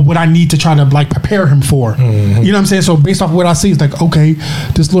belt of what I need to try to like prepare him for. You know what I'm saying? So based off of what I see, it's like, okay,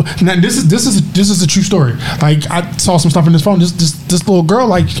 this is a true story. Like I saw some stuff in his phone. This little girl,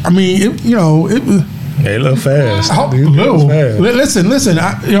 like, I mean, it They look fast. Listen.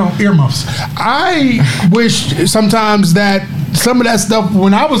 Earmuffs. I wish sometimes that some of that stuff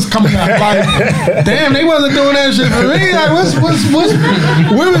when I was coming up, like, damn, they wasn't doing that shit for me. Like,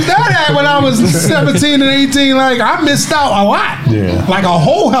 where was that at when I was 17 and 18? Like, I missed out a lot. Yeah. Like a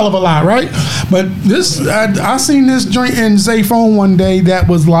whole hell of a lot, right? But I seen this joint in Zay phone one day that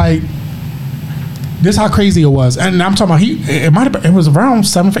was like, this how crazy it was. And I'm talking about it was around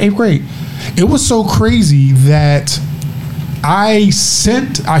 7th or 8th grade. It was so crazy that I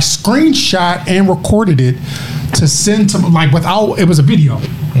screenshot and recorded it to send to, like, without, it was a video,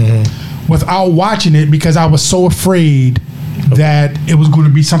 without watching it because I was so afraid that it was going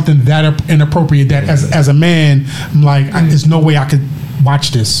to be something that inappropriate that as a man, I'm like, there's no way I could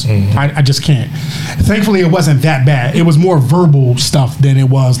watch this. I just can't. Thankfully, it wasn't that bad. It was more verbal stuff than it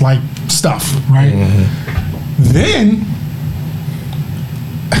was like stuff, right? Then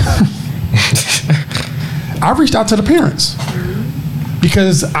I reached out to the parents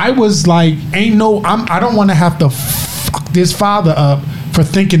because I was like, I don't want to have to fuck this father up for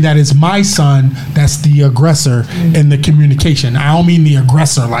thinking that it's my son that's the aggressor in the communication. I don't mean the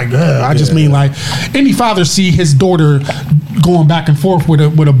aggressor like I just mean like any father see his daughter going back and forth with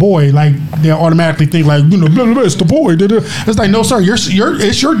a boy, like they automatically think like, you know, blah, blah, blah, it's the boy. It's like, no, sir,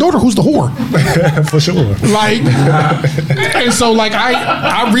 it's your daughter who's the whore. For sure. Like, and so like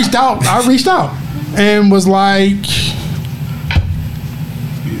I reached out and was like,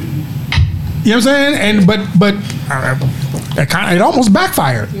 you know what I'm saying? And but it almost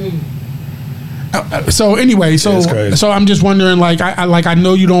backfired. So anyway, so I'm just wondering, like, I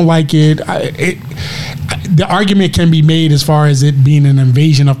know you don't like it. The argument can be made as far as it being an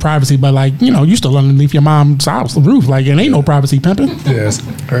invasion of privacy, but like, you know, you still underneath your mom's house, the roof, like it ain't no privacy pimping. Yes,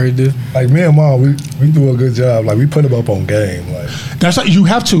 very do. Like me and mom, we do a good job. Like we put them up on game. Like that's what you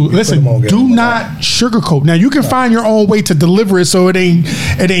have to listen. Do not sugarcoat. Now you can find your own way to deliver it so it ain't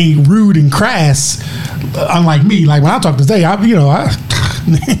rude and crass. Unlike me, like when I talk to Zay,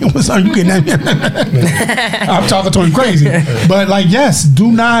 what's up? You getting that? I'm talking to him crazy, but like, yes,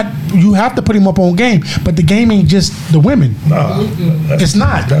 do not. You have to put him up on game, but the game ain't just the women. No, it's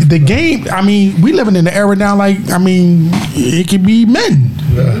not the game. I mean, we living in the era now. Like, I mean, it could be men.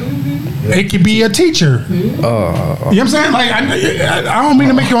 Yeah. It could be a teacher. You know what I'm saying? Like, I don't mean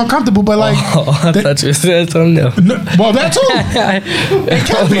to make you uncomfortable, but like, I thought you said something else. Well, that too. It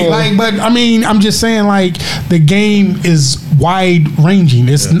can be like, but I mean, I'm just saying, like, the game is wide ranging.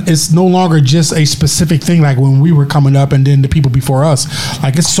 It's no longer just a specific thing like when we were coming up, and then the people before us.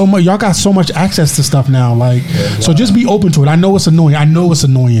 Like, it's so much. Y'all got so much access to stuff now. Like, so just be open to it. I know it's annoying. I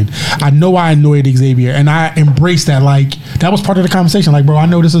know I annoyed Xavier, and I embrace that. Like, that was part of the conversation. Like, bro, I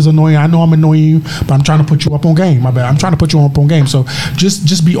know this is annoying. I know I'm annoying you, but I'm trying to put you up on game. My bad. I'm trying to put you up on game. So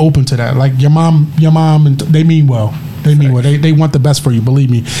just be open to that. Like, your mom, and they mean well. They mean well. They want the best for you. Believe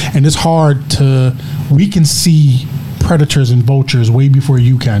me. And it's hard to. We can see predators and vultures way before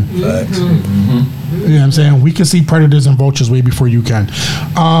you can. Mm-hmm. You know what I'm saying? We can see predators and vultures way before you can.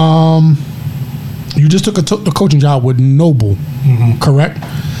 You just took a coaching job with Noble, correct?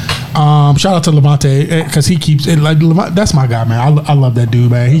 Shout out to Levante because he keeps it like that's my guy, man. I love that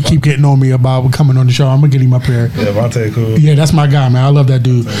dude, man. He keep getting on me about coming on the show. I'm gonna get him up here. Yeah, Levante cool. Yeah, that's my guy, man. I love that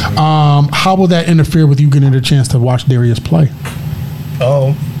dude. How will that interfere with you getting a chance to watch Darius play?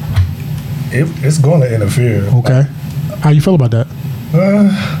 It's going to interfere. Okay. How you feel about that?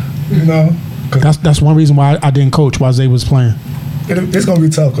 You know, that's one reason why I didn't coach while Zay was playing. It's gonna be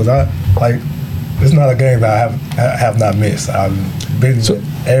tough because it's not a game that I have not missed. I've been to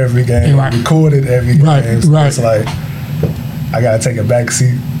every game, recorded every game. Right. It's like I gotta take a back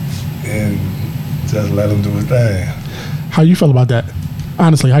seat and just let him do his thing. How you feel about that?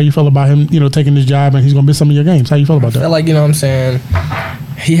 Honestly, how you feel about him, taking this job and he's gonna miss some of your games? How you feel about that? I feel like, you know what I'm saying,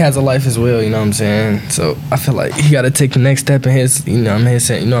 he has a life as well, you know what I'm saying? So I feel like he gotta take the next step in his,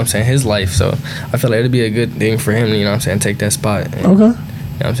 his life. So I feel like it'd be a good thing for him, you know what I'm saying, take that spot. And, okay. You know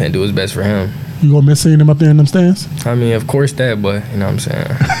what I'm saying, do his best for him. You gonna miss seeing him up there in them stands? I mean, of course that, but you know what I'm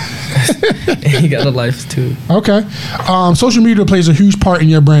saying. He got a life too. Okay. Social media plays a huge part in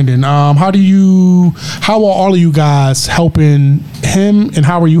your branding. How are all of you guys helping him, and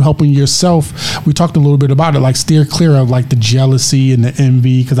how are you helping yourself? We talked a little bit about it, like steer clear of like the jealousy and the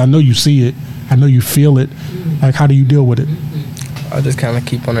envy, because I know you see it, I know you feel it. Like, how do you deal with it? I just kind of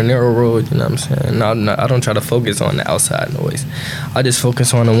keep on a narrow road, you know what I'm saying? I don't try to focus on the outside noise. I just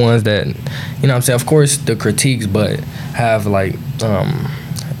focus on the ones that, you know what I'm saying, of course the critiques, but have like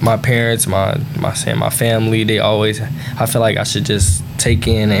my parents, my family, they always, I feel like I should just take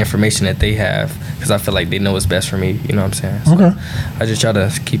in the information that they have because I feel like they know what's best for me, you know what I'm saying? So okay. I just try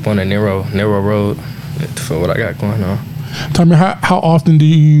to keep on a narrow road for what I got going on. Tell me, how often do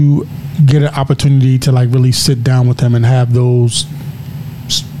you get an opportunity to like really sit down with him and have those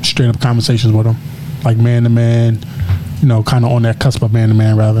straight up conversations with him, like man to man, kind of on that cusp of man to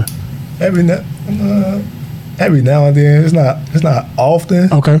man rather? Every now and then. It's not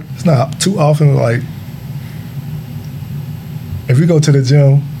often. Okay. It's not too often. Like if we go to the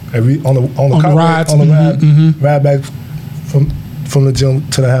gym, on the ride back from the gym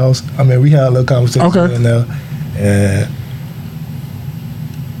to the house. I mean, we had a little conversation in there, and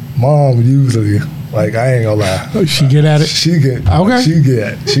Mom usually, like, I ain't gonna lie, she get at it. She gets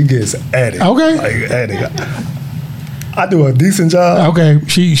at it. Okay. Like, at it. I do a decent job. Okay.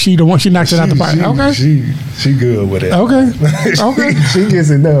 She the one, she knocks it out the park. Okay. She good with it. Okay. She gets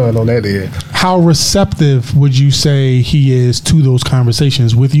it done on that end. How receptive would you say he is to those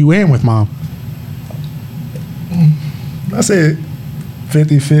conversations with you and with Mom? I said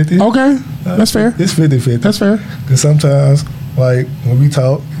 50-50. Okay. That's fair. It's 50-50. That's fair. Because sometimes, like, when we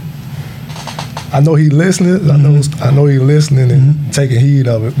talk, I know he listening. I know he listening and taking heed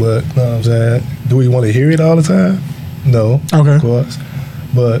of it. But you know what I'm saying? Do we want to hear it all the time? No. Okay. Of course.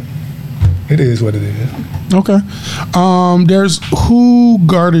 But it is what it is. Okay. There's who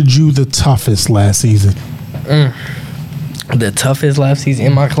guarded you the toughest last season? The toughest last season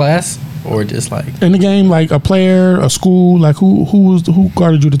in my class, or just like in the game, like a player, a school, like who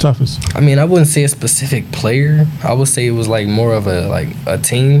guarded you the toughest? I mean, I wouldn't say a specific player. I would say it was like more of a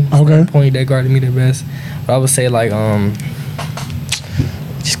team point that guarded me the best. But I would say like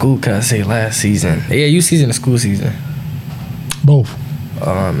school. Could I say last season? AAU season or school season? Both.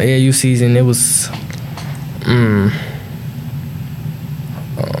 AAU season, it was.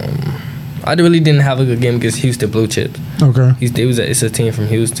 I really didn't have a good game against Houston Blue Chips. Okay. It's a team from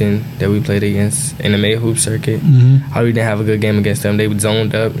Houston that we played against in the May Hoop circuit. I really didn't have a good game against them. They were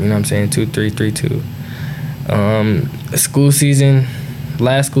zoned up, you know what I'm saying, 2-3, 3-2. School season,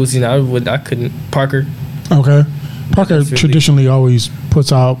 last school season, I couldn't. Parker. Okay. Parker traditionally always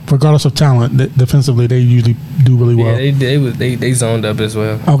puts out, regardless of talent, defensively they usually do really well. Yeah, they zoned up as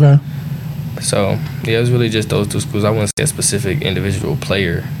well. Okay. So yeah, it was really just those two schools. I wouldn't say a specific individual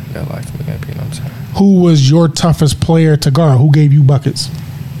player that liked me. You know what I'm saying? Who was your toughest player to guard? Who gave you buckets?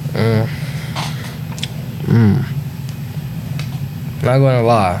 Not gonna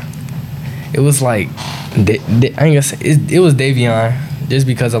lie, it was like I ain't gonna say it was Davion, just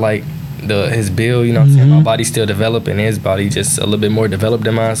because of like his build. You know what I'm saying? My body's still developing, his body just a little bit more developed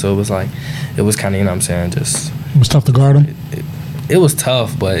than mine. So it was like it was kind of, you know what I'm saying, just it was tough to guard him. It was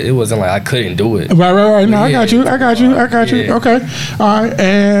tough, but it wasn't like I couldn't do it. Right. No, I got you. Okay. All right.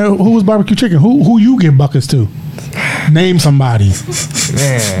 And who was barbecue chicken? Who you give buckets to? Name somebody.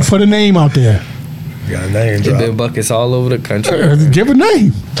 Man. Put a name out there. You got a name drop. Been buckets all over the country. Give a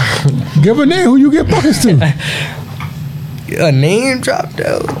name. Give a name. Who you get buckets to? A name drop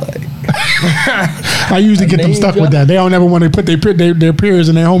though. Like. I usually get them stuck with that. They don't ever want to put their peers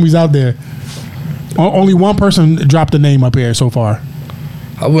and their homies out there. Only one person dropped a name up here so far.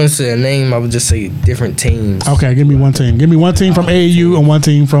 I wouldn't say a name. I would just say different teams. Okay, give me one team. Give me one team from AAU and one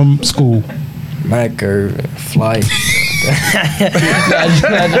team from school. Mac Irvin, Flight.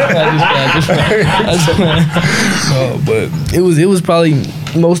 No, but it was probably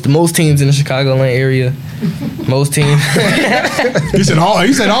most teams in the Chicagoland area. Most teams. He said all of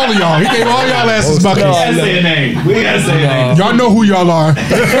y'all. He gave all y'all asses buckets. We gotta say a name. Y'all know who y'all are.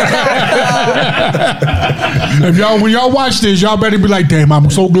 When y'all watch this, y'all better be like, damn,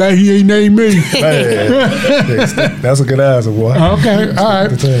 I'm so glad he ain't named me. That's a good answer, boy. Okay, all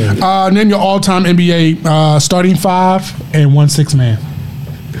right. Name your all-time NBA starting five and 1-6 man.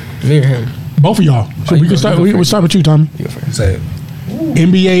 Me or him? Both of y'all. So we can start. We'll start with you, Tommy. Say it.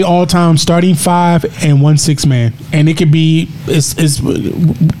 NBA all-time starting five and 1-6 man, and it could be it's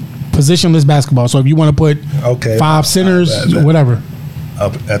positionless basketball. So if you want to put five centers, whatever.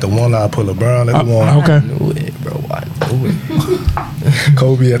 Up at the one, I put LeBron at the one. Okay. I knew it, bro. I knew it.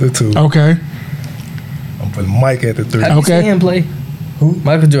 Kobe at the two. Okay. I'm putting Mike at the three. Have you seen him play? Who?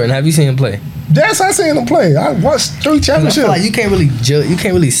 Michael Jordan. Have you seen him play? Yes, I seen him play. I watched 3 championships. Like, you can't really judge. You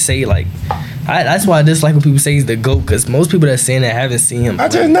can't really say like. That's why I dislike when people say he's the GOAT, because most people that saying that haven't seen him play. I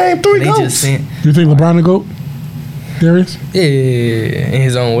just named 3 GOATs. You think LeBron the GOAT? Darius? Yeah, in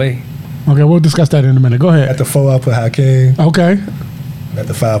his own way. Okay, we'll discuss that in a minute. Go ahead. At the 4, I put Hakeem. Okay. At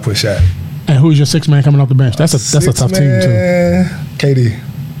the 5, I put Shaq. And who's your 6 man coming off the bench? That's a tough team too. KD.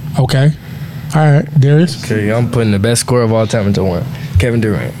 Okay. All right, Darius. Okay, I'm putting the best scorer of all time at the 1. Kevin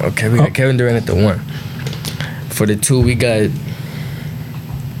Durant. Okay, we got Kevin Durant at the 1. For the 2, we got.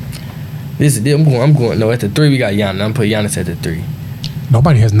 I'm going. No, at the 3 we got Giannis. I'm putting Giannis at the 3.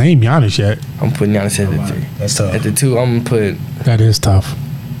 Nobody has named Giannis yet. I'm putting Giannis at the 3. That's tough. At the 2, I'm gonna put. That is tough.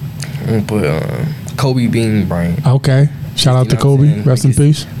 I'm gonna put Kobe Bean Bryant. Okay. Shout out to Kobe. Rest in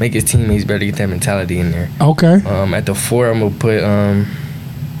peace. Make his teammates better, get that mentality in there. Okay. At the 4, I'm gonna put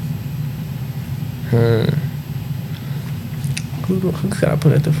who could I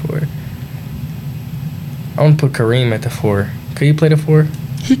put at the 4? I'm gonna put Kareem at the 4. Could you play the 4?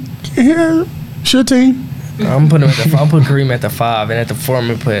 Yeah, sure team. I'm putting Kareem at the 5, and at the 4 I'm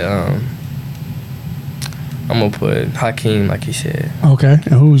gonna put Hakeem, like you said. Okay,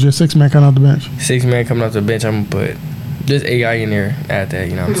 and who's your 6 man coming off the bench? 6 man coming off the bench, I'm gonna put just AI in there at that.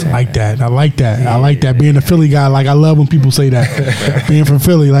 You know what I'm saying? I like that. I like that. Being a Philly guy, like I love when people say that. Being from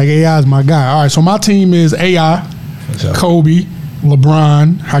Philly, like AI is my guy. All right, so my team is AI, Kobe,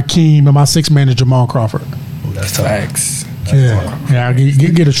 LeBron, Hakeem, and my 6 man is Jamal Crawford. Ooh, that's tough. Facts. Yeah.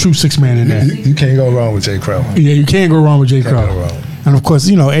 Get a true 6 man in there. You can't go wrong with Jay Crowder. Yeah, you can't go wrong with Jay Crowder. And of course,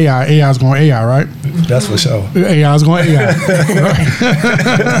 AI is going AI, right? That's for sure. AI is going AI.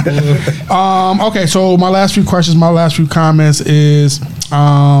 Okay, so my last few comments is,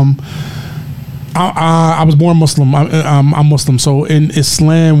 I was born Muslim. I'm Muslim. So in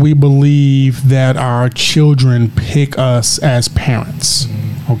Islam, we believe that our children pick us as parents.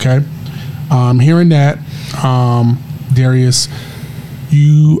 Okay. Hearing that, Darius,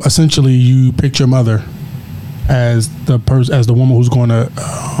 you picked your mother as the woman who's going to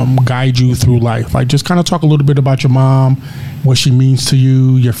guide you through life. Like, just kind of talk a little bit about your mom, what she means to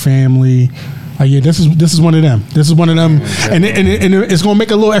you, your family. This is one of them. This is one of them, and it's gonna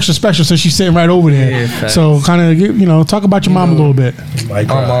make it a little extra special since she's sitting right over there. Yeah, so kind of talk about your mom a little bit. My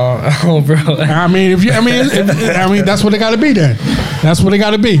mom, oh bro. I mean, that's what it got to be then. That's what it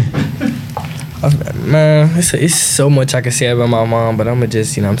got to be. Man, it's so much I can say about my mom, but I'm gonna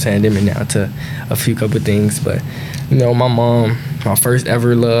just limit it down to a few couple things. But my mom, my first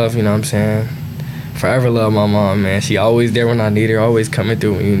ever love. Forever love my mom, man. She always there when I need her, always coming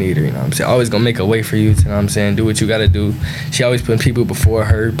through when you need her, always gonna make a way for you, do what you gotta do. She always putting people before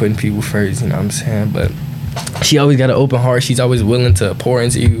her, putting people first, but she always got an open heart. She's always willing to pour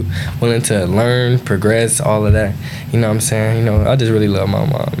into you, willing to learn, progress, all of that. I just really love my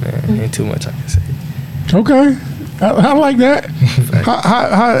mom, man. Ain't too much I can say. Okay. I like that.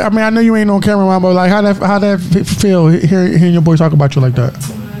 How, I know you ain't on camera, mom, but like how that feel hearing your boy talk about you like that?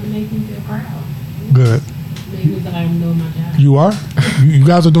 It makes me feel proud. Good. Makes me feel like I'm doing my job. You are? You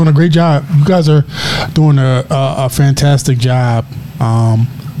guys are doing a great job. You guys are doing a fantastic job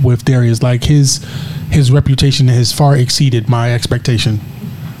with Darius. Like his reputation has far exceeded my expectation.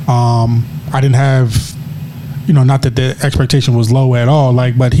 I didn't have, not that the expectation was low at all.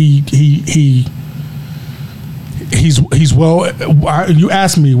 Like, but he's well. You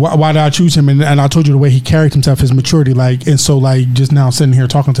asked me why did I choose him, and I told you the way he carried himself, his maturity. Like, and so like just now sitting here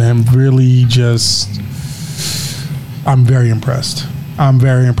talking to him, really I'm very impressed.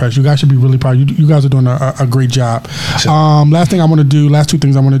 You guys should be really proud. You guys are doing a great job. Sure. Last two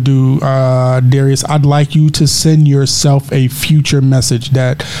things I want to do, Darius, I'd like you to send yourself a future message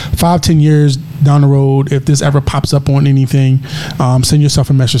that 5-10 years down the road, if this ever pops up on anything, send yourself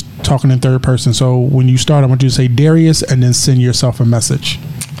a message talking in third person. So when you start, I want you to say Darius and then send yourself a message.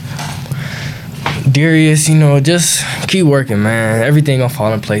 Darius, just keep working, man. Everything gonna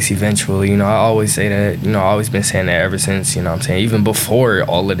fall in place eventually. I always say that. I've always been saying that ever since, even before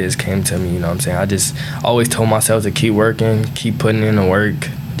all of this came to me, I just always told myself to keep working, keep putting in the work.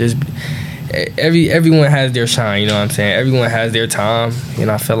 Just everyone has their shine, Everyone has their time,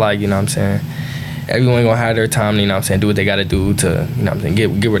 I feel like, everyone gonna have their time, do what they gotta do to,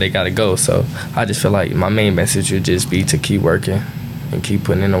 get where they gotta go. So I just feel like my main message would just be to keep working and keep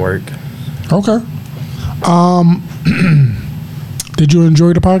putting in the work. Okay. Did you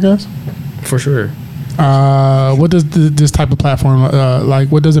enjoy the podcast? For sure. What does this type of platform like?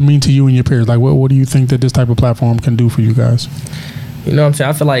 What does it mean to you and your peers? Like, what do you think that this type of platform can do for you guys? I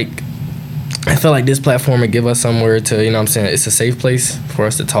feel like this platform would give us somewhere to, it's a safe place for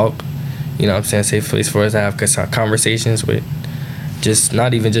us to talk. Safe place for us to have conversations with, just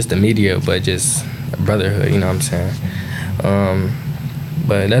not even just the media, but just a brotherhood.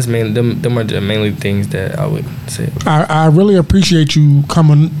 But that's mainly them are the mainly things that I would say. I really appreciate you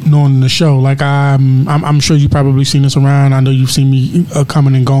coming on the show. Like I'm sure you probably seen this around. I know you've seen me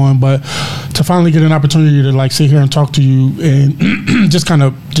coming and going, but to finally get an opportunity to like sit here and talk to you and just kind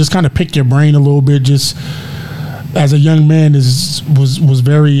of pick your brain a little bit, just as a young man, was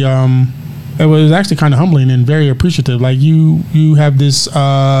very. It was actually kind of humbling and very appreciative. Like you have this.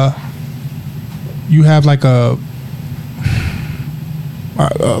 You have like a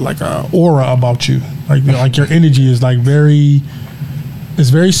aura about you, like your energy is like it's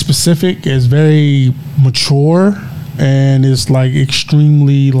very specific, it's very mature, and it's like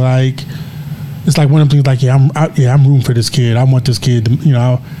extremely like it's like one of them things like I'm rooting for this kid. I want this kid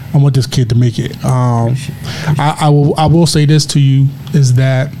to I want this kid to make it. I will say this to you is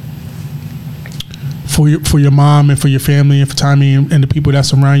that for your mom and for your family and for Tommy and the people that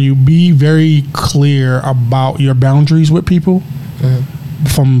surround you, be very clear about your boundaries with people. Mm-hmm.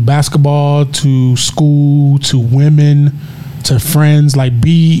 From basketball to school to women to friends, like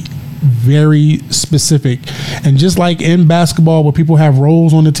be very specific. And just like in basketball where people have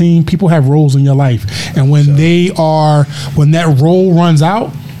roles on the team, people have roles in your life, and when that role runs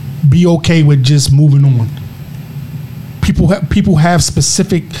out, be okay with just moving on. People have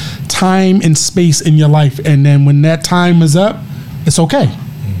specific time and space in your life, and then when that time is up, it's okay.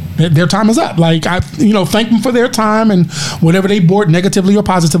 Their time is up. Like thank them for their time and whatever they brought negatively or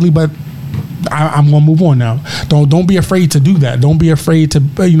positively, but I'm gonna move on now. Don't be afraid to do that. Don't be afraid to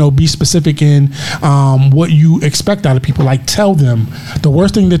be specific in what you expect out of people. Like, tell them. The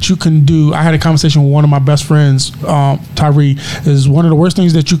worst thing that you can do, I had a conversation with one of my best friends, Tyree, is one of the worst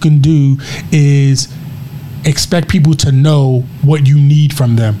things that you can do is expect people to know what you need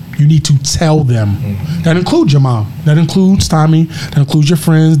from them. You need to tell them. That includes your mom. That includes Tommy. That includes your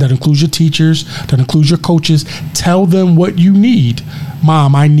friends. That includes your teachers. That includes your coaches. Tell them what you need.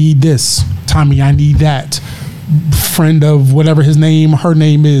 Mom, I need this. Tommy, I need that. Friend of whatever her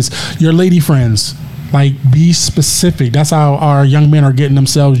name is. Your lady friends. Like, be specific. That's how our young men are getting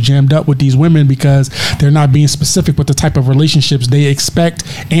themselves jammed up with these women, because they're not being specific with the type of relationships they expect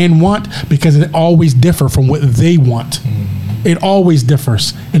and want, because it always differs from what they want. It always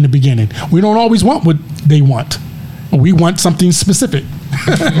differs in the beginning. We don't always want what they want. We want something specific.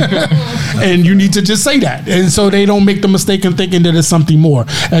 And you need to just say that, and so they don't make the mistake in thinking that it's something more.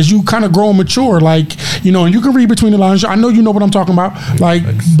 As you kind of grow and mature, like, and you can read between the lines. I know you know what I'm talking about, like,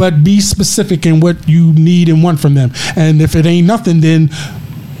 but be specific in what you need and want from them. And if it ain't nothing, then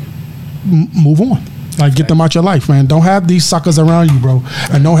move on. Like, get them out your life, man. Don't have these suckers around you, bro.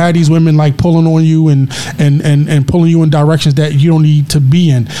 And don't have these women like pulling on you and pulling you in directions that you don't need to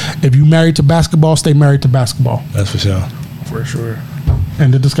be in. If you married to basketball, stay married to basketball. That's for sure. For sure.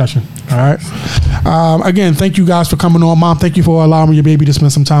 End the discussion. All right. Again, thank you guys for coming on. Mom, thank you for allowing your baby to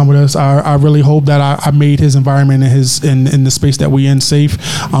spend some time with us. I really hope that I made his environment and in the space that we in safe.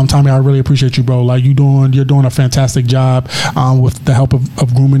 Tommy, I really appreciate you, bro. Like, you're doing a fantastic job with the help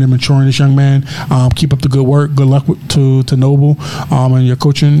of grooming and maturing this young man. Keep up the good work. Good luck to Noble and your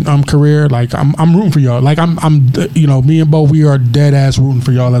coaching career. Like, I'm rooting for y'all. Like, I'm me and Bo, we are dead ass rooting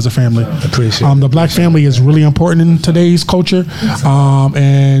for y'all as a family. Appreciate the black family is really important in today's culture.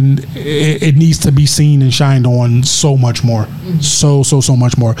 And it needs to be seen and shined on so much more. So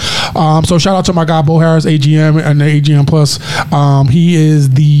much more. So shout out to my guy Bo Harris, AGM and the AGM Plus. He is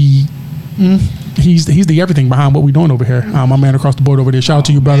the he's the everything behind what we're doing over here. My man across the board over there. Shout out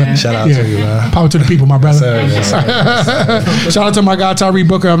to you, brother. Shout out to you, man. Power to the people, my brother. Yes, sir. Shout out to my guy Tyree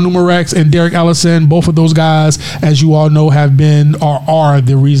Booker of Numerex and Derek Ellison. Both of those guys, as you all know, have been or are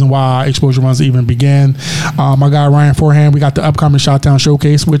the reason why Xposure Runs even began. My guy Ryan Forehand, we got the upcoming Shottown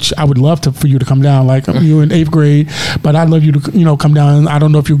Showcase, which I would love for you to come down. Like, you in 8th grade, but I'd love you to come down. I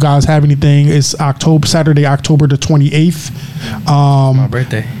don't know if you guys have anything. It's Saturday, October the 28th. My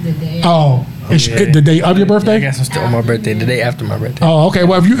birthday. The day of your birthday? I guess I'm still on my birthday. The day after my birthday. Oh, okay.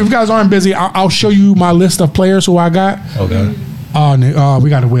 Well, if you guys aren't busy, I'll show you my list of players who I got. Okay. We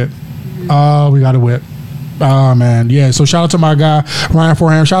got a whip. Oh, man. Yeah. So shout out to my guy, Ryan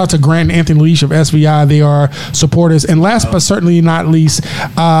Foreham. Shout out to Grant and Anthony Leash of SVI. They are supporters. And last but certainly not least,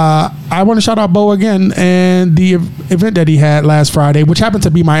 I want to shout out Bo again and the event that he had last Friday, which happened to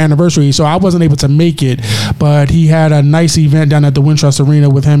be my anniversary. So I wasn't able to make it, but he had a nice event down at the Wintrust Arena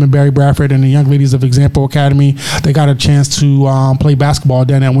with him and Barry Bradford and the young ladies of Example Academy. They got a chance to play basketball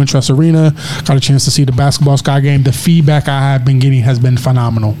down at Wintrust Arena. Got a chance to see the basketball sky game. The feedback I have been getting has been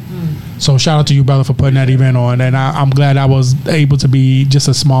phenomenal. So shout out to you, brother, for putting that event on, and I'm glad I was able to be just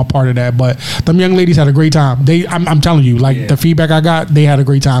a small part of that. But them young ladies had a great time. I'm telling you, like, the feedback I got, they had a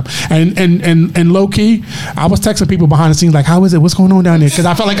great time. And low key, I was texting people behind the scenes like, "How is it? What's going on down there?" Because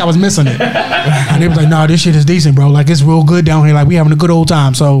I felt like I was missing it, and they was like, "No, this shit is decent, bro. Like, it's real good down here. Like, we having a good old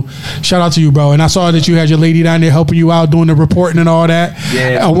time." So shout out to you, bro. And I saw that you had your lady down there helping you out doing the reporting and all that.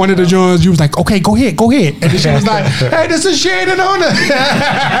 Yeah. One of the joints, you was like, "Okay, go ahead," and then she was like, "Hey, this is Shannon on it."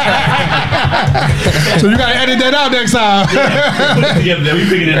 So you gotta edit that out next time.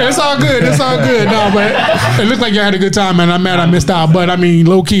 It's all good. No, but it looked like you had a good time, man. I'm mad I missed out, but I mean,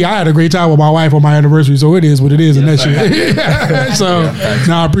 low key, I had a great time with my wife on my anniversary, so it is what it is, and that shit. So,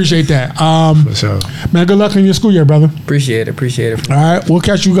 I appreciate that. For sure. Man, good luck in your school year, brother. Appreciate it. All right, we'll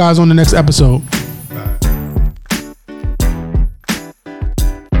catch you guys on the next episode.